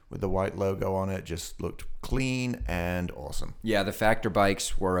logo on it just looked clean and awesome. Yeah, the Factor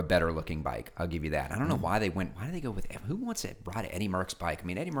bikes were a better looking bike. I'll give you that. I don't know why they go with who wants to ride Eddie Merckx bike? I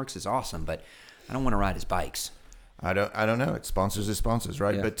mean, Eddie Merckx is awesome, but I don't want to ride his bikes. I don't know. It sponsors his sponsors,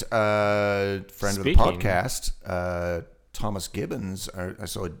 right? Yeah. But friend of the podcast, Thomas Gibbons, I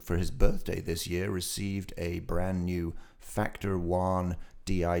saw for his birthday this year, received a brand new Factor 1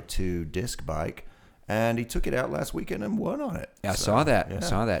 Di2 disc bike, and he took it out last weekend and won on it. Yeah, I saw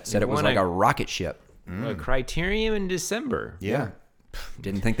that. Said it was like a rocket ship. A Criterium in December. Yeah.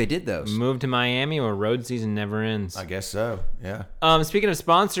 Didn't think they did those. Moved to Miami where road season never ends. I guess so, yeah. Speaking of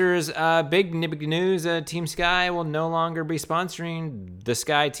sponsors, big news, Team Sky will no longer be sponsoring the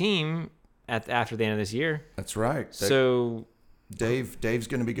Sky team after the end of this year. That's right. So Dave's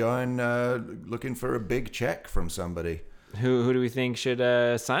going to be going looking for a big check from somebody. Who do we think should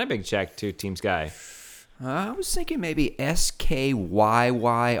sign a big check to Team Sky? I was thinking maybe SKYYR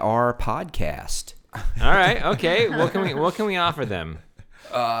podcast. All right, okay. What can we offer them?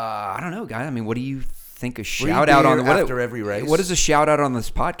 I don't know, guys. I mean, what do you think a shout out on after every race? What is a shout out on this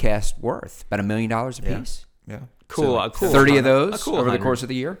podcast worth? About $1 million a piece. Yeah. Cool. So, cool. 30 of those cool over the course of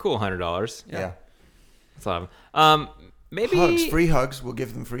the year. Cool $100. Yeah. That's a lot of maybe hugs, free hugs. We'll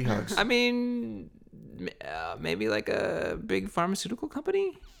give them free hugs. I mean, maybe like a big pharmaceutical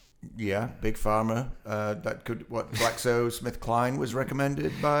company. Yeah, big pharma. That could GlaxoSmithKline was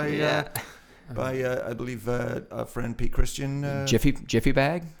recommended by. By, I believe, our friend Pete Christian. Jiffy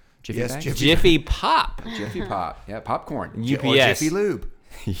bag? Yes, bag? Jiffy Pop. Jiffy Pop. Yeah, popcorn. UPS. Or Jiffy Lube.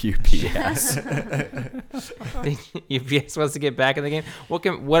 UPS. UPS wants to get back in the game.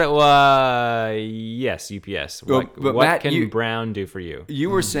 Yes, UPS. What Matt, can Brown do for you? You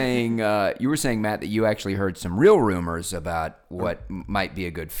were saying, Matt, that you actually heard some real rumors about what might be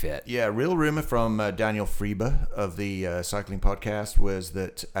a good fit. Yeah, real rumor from Daniel Friebe of the Cycling Podcast was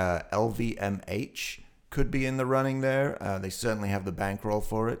that LVMH could be in the running there. They certainly have the bankroll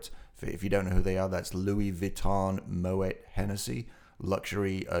for it. If you don't know who they are, that's Louis Vuitton Moet Hennessy.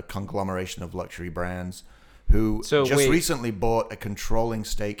 Luxury conglomeration of luxury brands who recently bought a controlling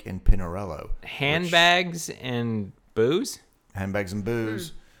stake in Pinarello. Handbags and booze? Handbags and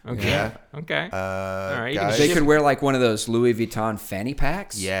booze. Okay. Yeah. Okay. All right. Guys, they could wear like one of those Louis Vuitton fanny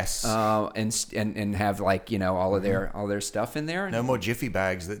packs. Yes. And have like, all of their stuff in there. No more Jiffy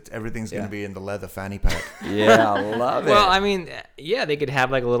bags. That everything's going to be in the leather fanny pack. Yeah, I love it. Well, I mean, yeah, they could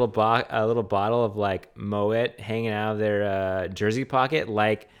have like a little bottle of like Moet hanging out of their jersey pocket,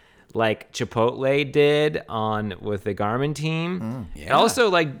 like Chipotle did with the Garmin team. Yeah. And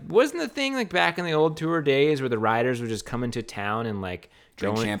also, like, wasn't the thing like back in the old tour days where the riders would just come into town and like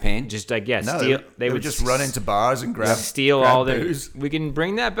drink champagne? Just like No, steal. they would just run into bars and grab all their booze. We can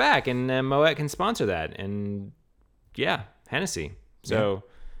bring that back, and Moet can sponsor that, and Hennessy. So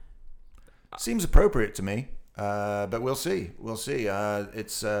seems appropriate to me, but we'll see.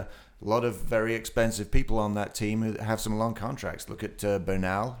 It's a lot of very expensive people on that team who have some long contracts. Look at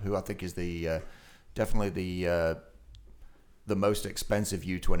Bernal, who I think is definitely the most expensive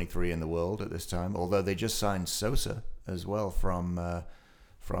U23 in the world at this time. Although they just signed Sosa as well from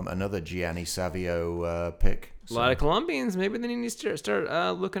from another Gianni Savio pick. A lot of Colombians. Maybe they need to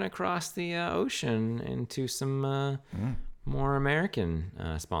start looking across the ocean into some more American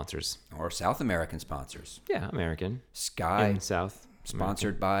sponsors. Or South American sponsors. Yeah, American. Sky in South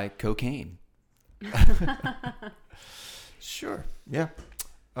sponsored by cocaine. Sure. Yeah.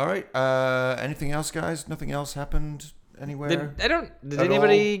 All right. Anything else, guys? Nothing else happened anywhere? Did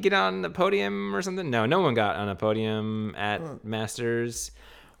anybody get on the podium or something? No one got on a podium at Masters.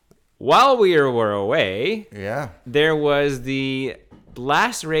 While we were away, there was the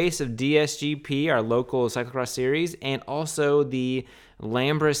last race of DSGP, our local cyclocross series, and also the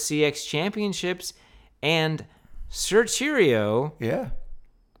Lambra CX Championships. And Sir Cheerio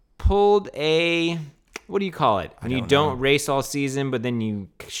pulled a, what do you call it? When you don't race all season, but then you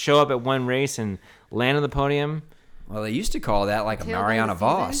show up at one race and land on the podium. Well, they used to call that like a Mariana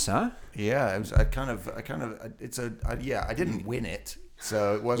Voss, huh? Yeah, it was. I didn't win it,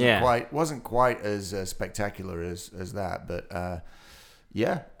 so it wasn't quite as spectacular as that. But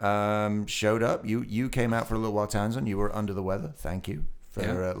showed up. You came out for a little while, Townsend. You were under the weather. Thank you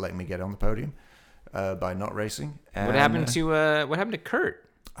for letting me get on the podium by not racing. And, what happened to Kurt?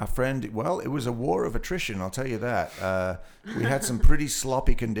 Our friend, well, it was a war of attrition, I'll tell you that. We had some pretty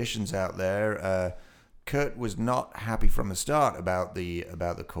sloppy conditions out there. Kurt was not happy from the start about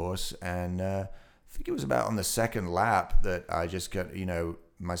the course, and I think it was about on the second lap that I just got,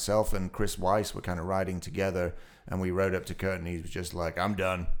 myself and Chris Weiss were kind of riding together, and we rode up to Kurt, and he was just like, "I'm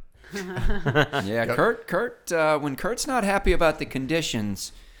done." Yeah, Kurt. When Kurt's not happy about the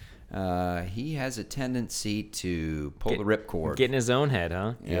conditions, he has a tendency to pull the ripcord. Get in his own head,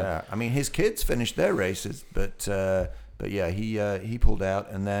 huh? Yeah. I mean, his kids finished their races, but yeah, he pulled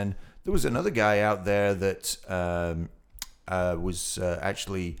out, and then there was another guy out there that was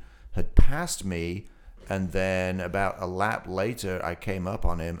actually had passed me, and then about a lap later, I came up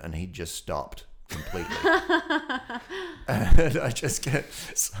on him, and he just stopped completely. And I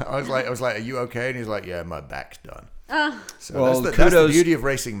was like, "Are you okay?" And he's like, "Yeah, my back's done." So that's the beauty of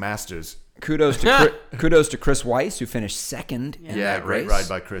racing Masters. Kudos to Chris Weiss, who finished second in that great race. ride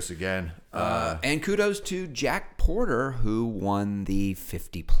by Chris again. And kudos to Jack Porter, who won the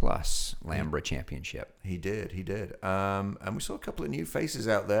 50-plus Lambra Championship. He did. And we saw a couple of new faces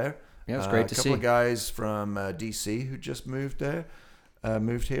out there. Yeah, it was great to see. A couple of guys from DC who just moved here,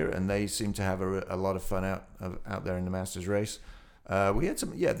 and they seem to have a lot of fun out there in the Masters race. We had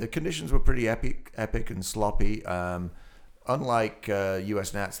some, the conditions were pretty epic and sloppy. Unlike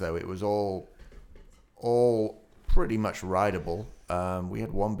US Nats, though, it was all pretty much rideable. We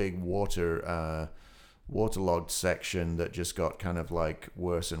had one big waterlogged section that just got kind of like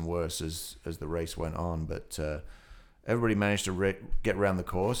worse and worse as the race went on. But everybody managed to get around the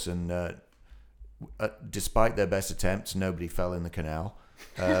course, and despite their best attempts, nobody fell in the canal.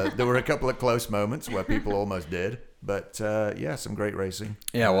 There were a couple of close moments where people almost did. But some great racing.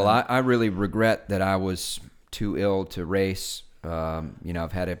 Yeah, well, I really regret that I was too ill to race.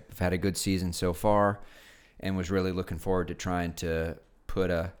 I've had a good season so far, and was really looking forward to trying to put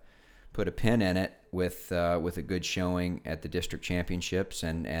a pin in it with a good showing at the district championships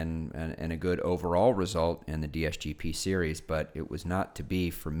and a good overall result in the DSGP series. But it was not to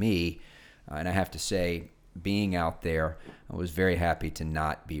be for me, and I have to say, being out there, I was very happy to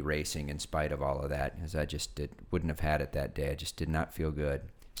not be racing in spite of all of that, because I just wouldn't have had it that day. I just did not feel good.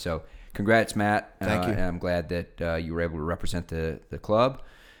 So congrats, Matt. Thank you. And I'm glad that you were able to represent the club,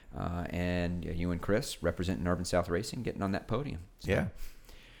 and you and Chris representing Urban South Racing, getting on that podium. So. Yeah.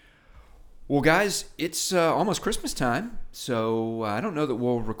 Well, guys, it's almost Christmas time, so I don't know that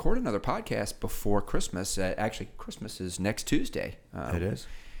we'll record another podcast before Christmas. Actually, Christmas is next Tuesday. It is.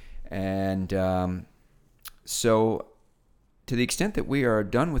 And so, to the extent that we are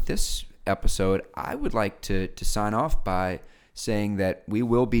done with this episode, I would like to sign off by saying that we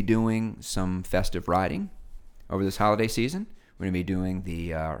will be doing some festive riding over this holiday season. We're going to be doing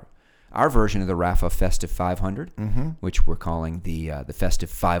our version of the RAFA Festive 500, which we're calling the Festive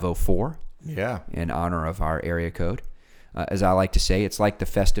 504. Yeah. In honor of our area code. As I like to say, it's like the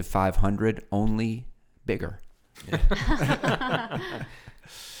Festive 500, only bigger. Yeah.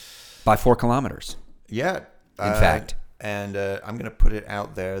 By 4 kilometers. Yeah. In fact. And I'm going to put it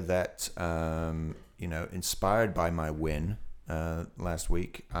out there that, inspired by my win last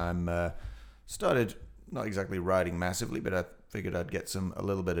week, I'm started not exactly riding massively, but I figured I'd get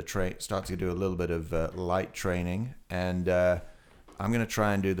start to do a little bit of light training. And I'm going to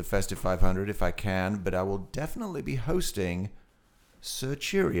try and do the Festive 500 if I can, but I will definitely be hosting Sir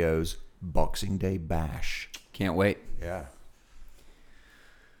Cheerio's Boxing Day Bash. Can't wait. Yeah.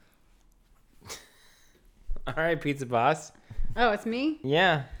 All right, Pizza Boss. Oh, it's me?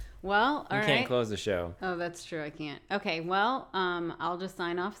 Yeah. Well, all You right. can't close the show. Oh, that's true. I can't. Okay, well, I'll just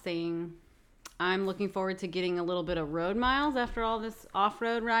sign off saying I'm looking forward to getting a little bit of road miles after all this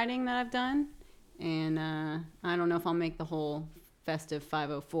off-road riding that I've done. And I don't know if I'll make the whole festive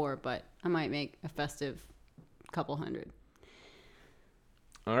 504, but I might make a festive couple hundred.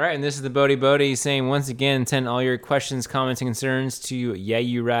 All right, and this is the Bodie Bodie saying once again, send all your questions, comments, and concerns to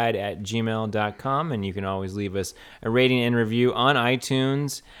yeayouride@gmail.com, and you can always leave us a rating and review on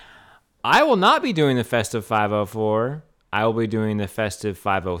iTunes. I will not be doing the festive 504. I will be doing the festive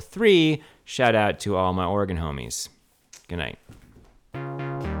 503. Shout out to all my Oregon homies. Good night.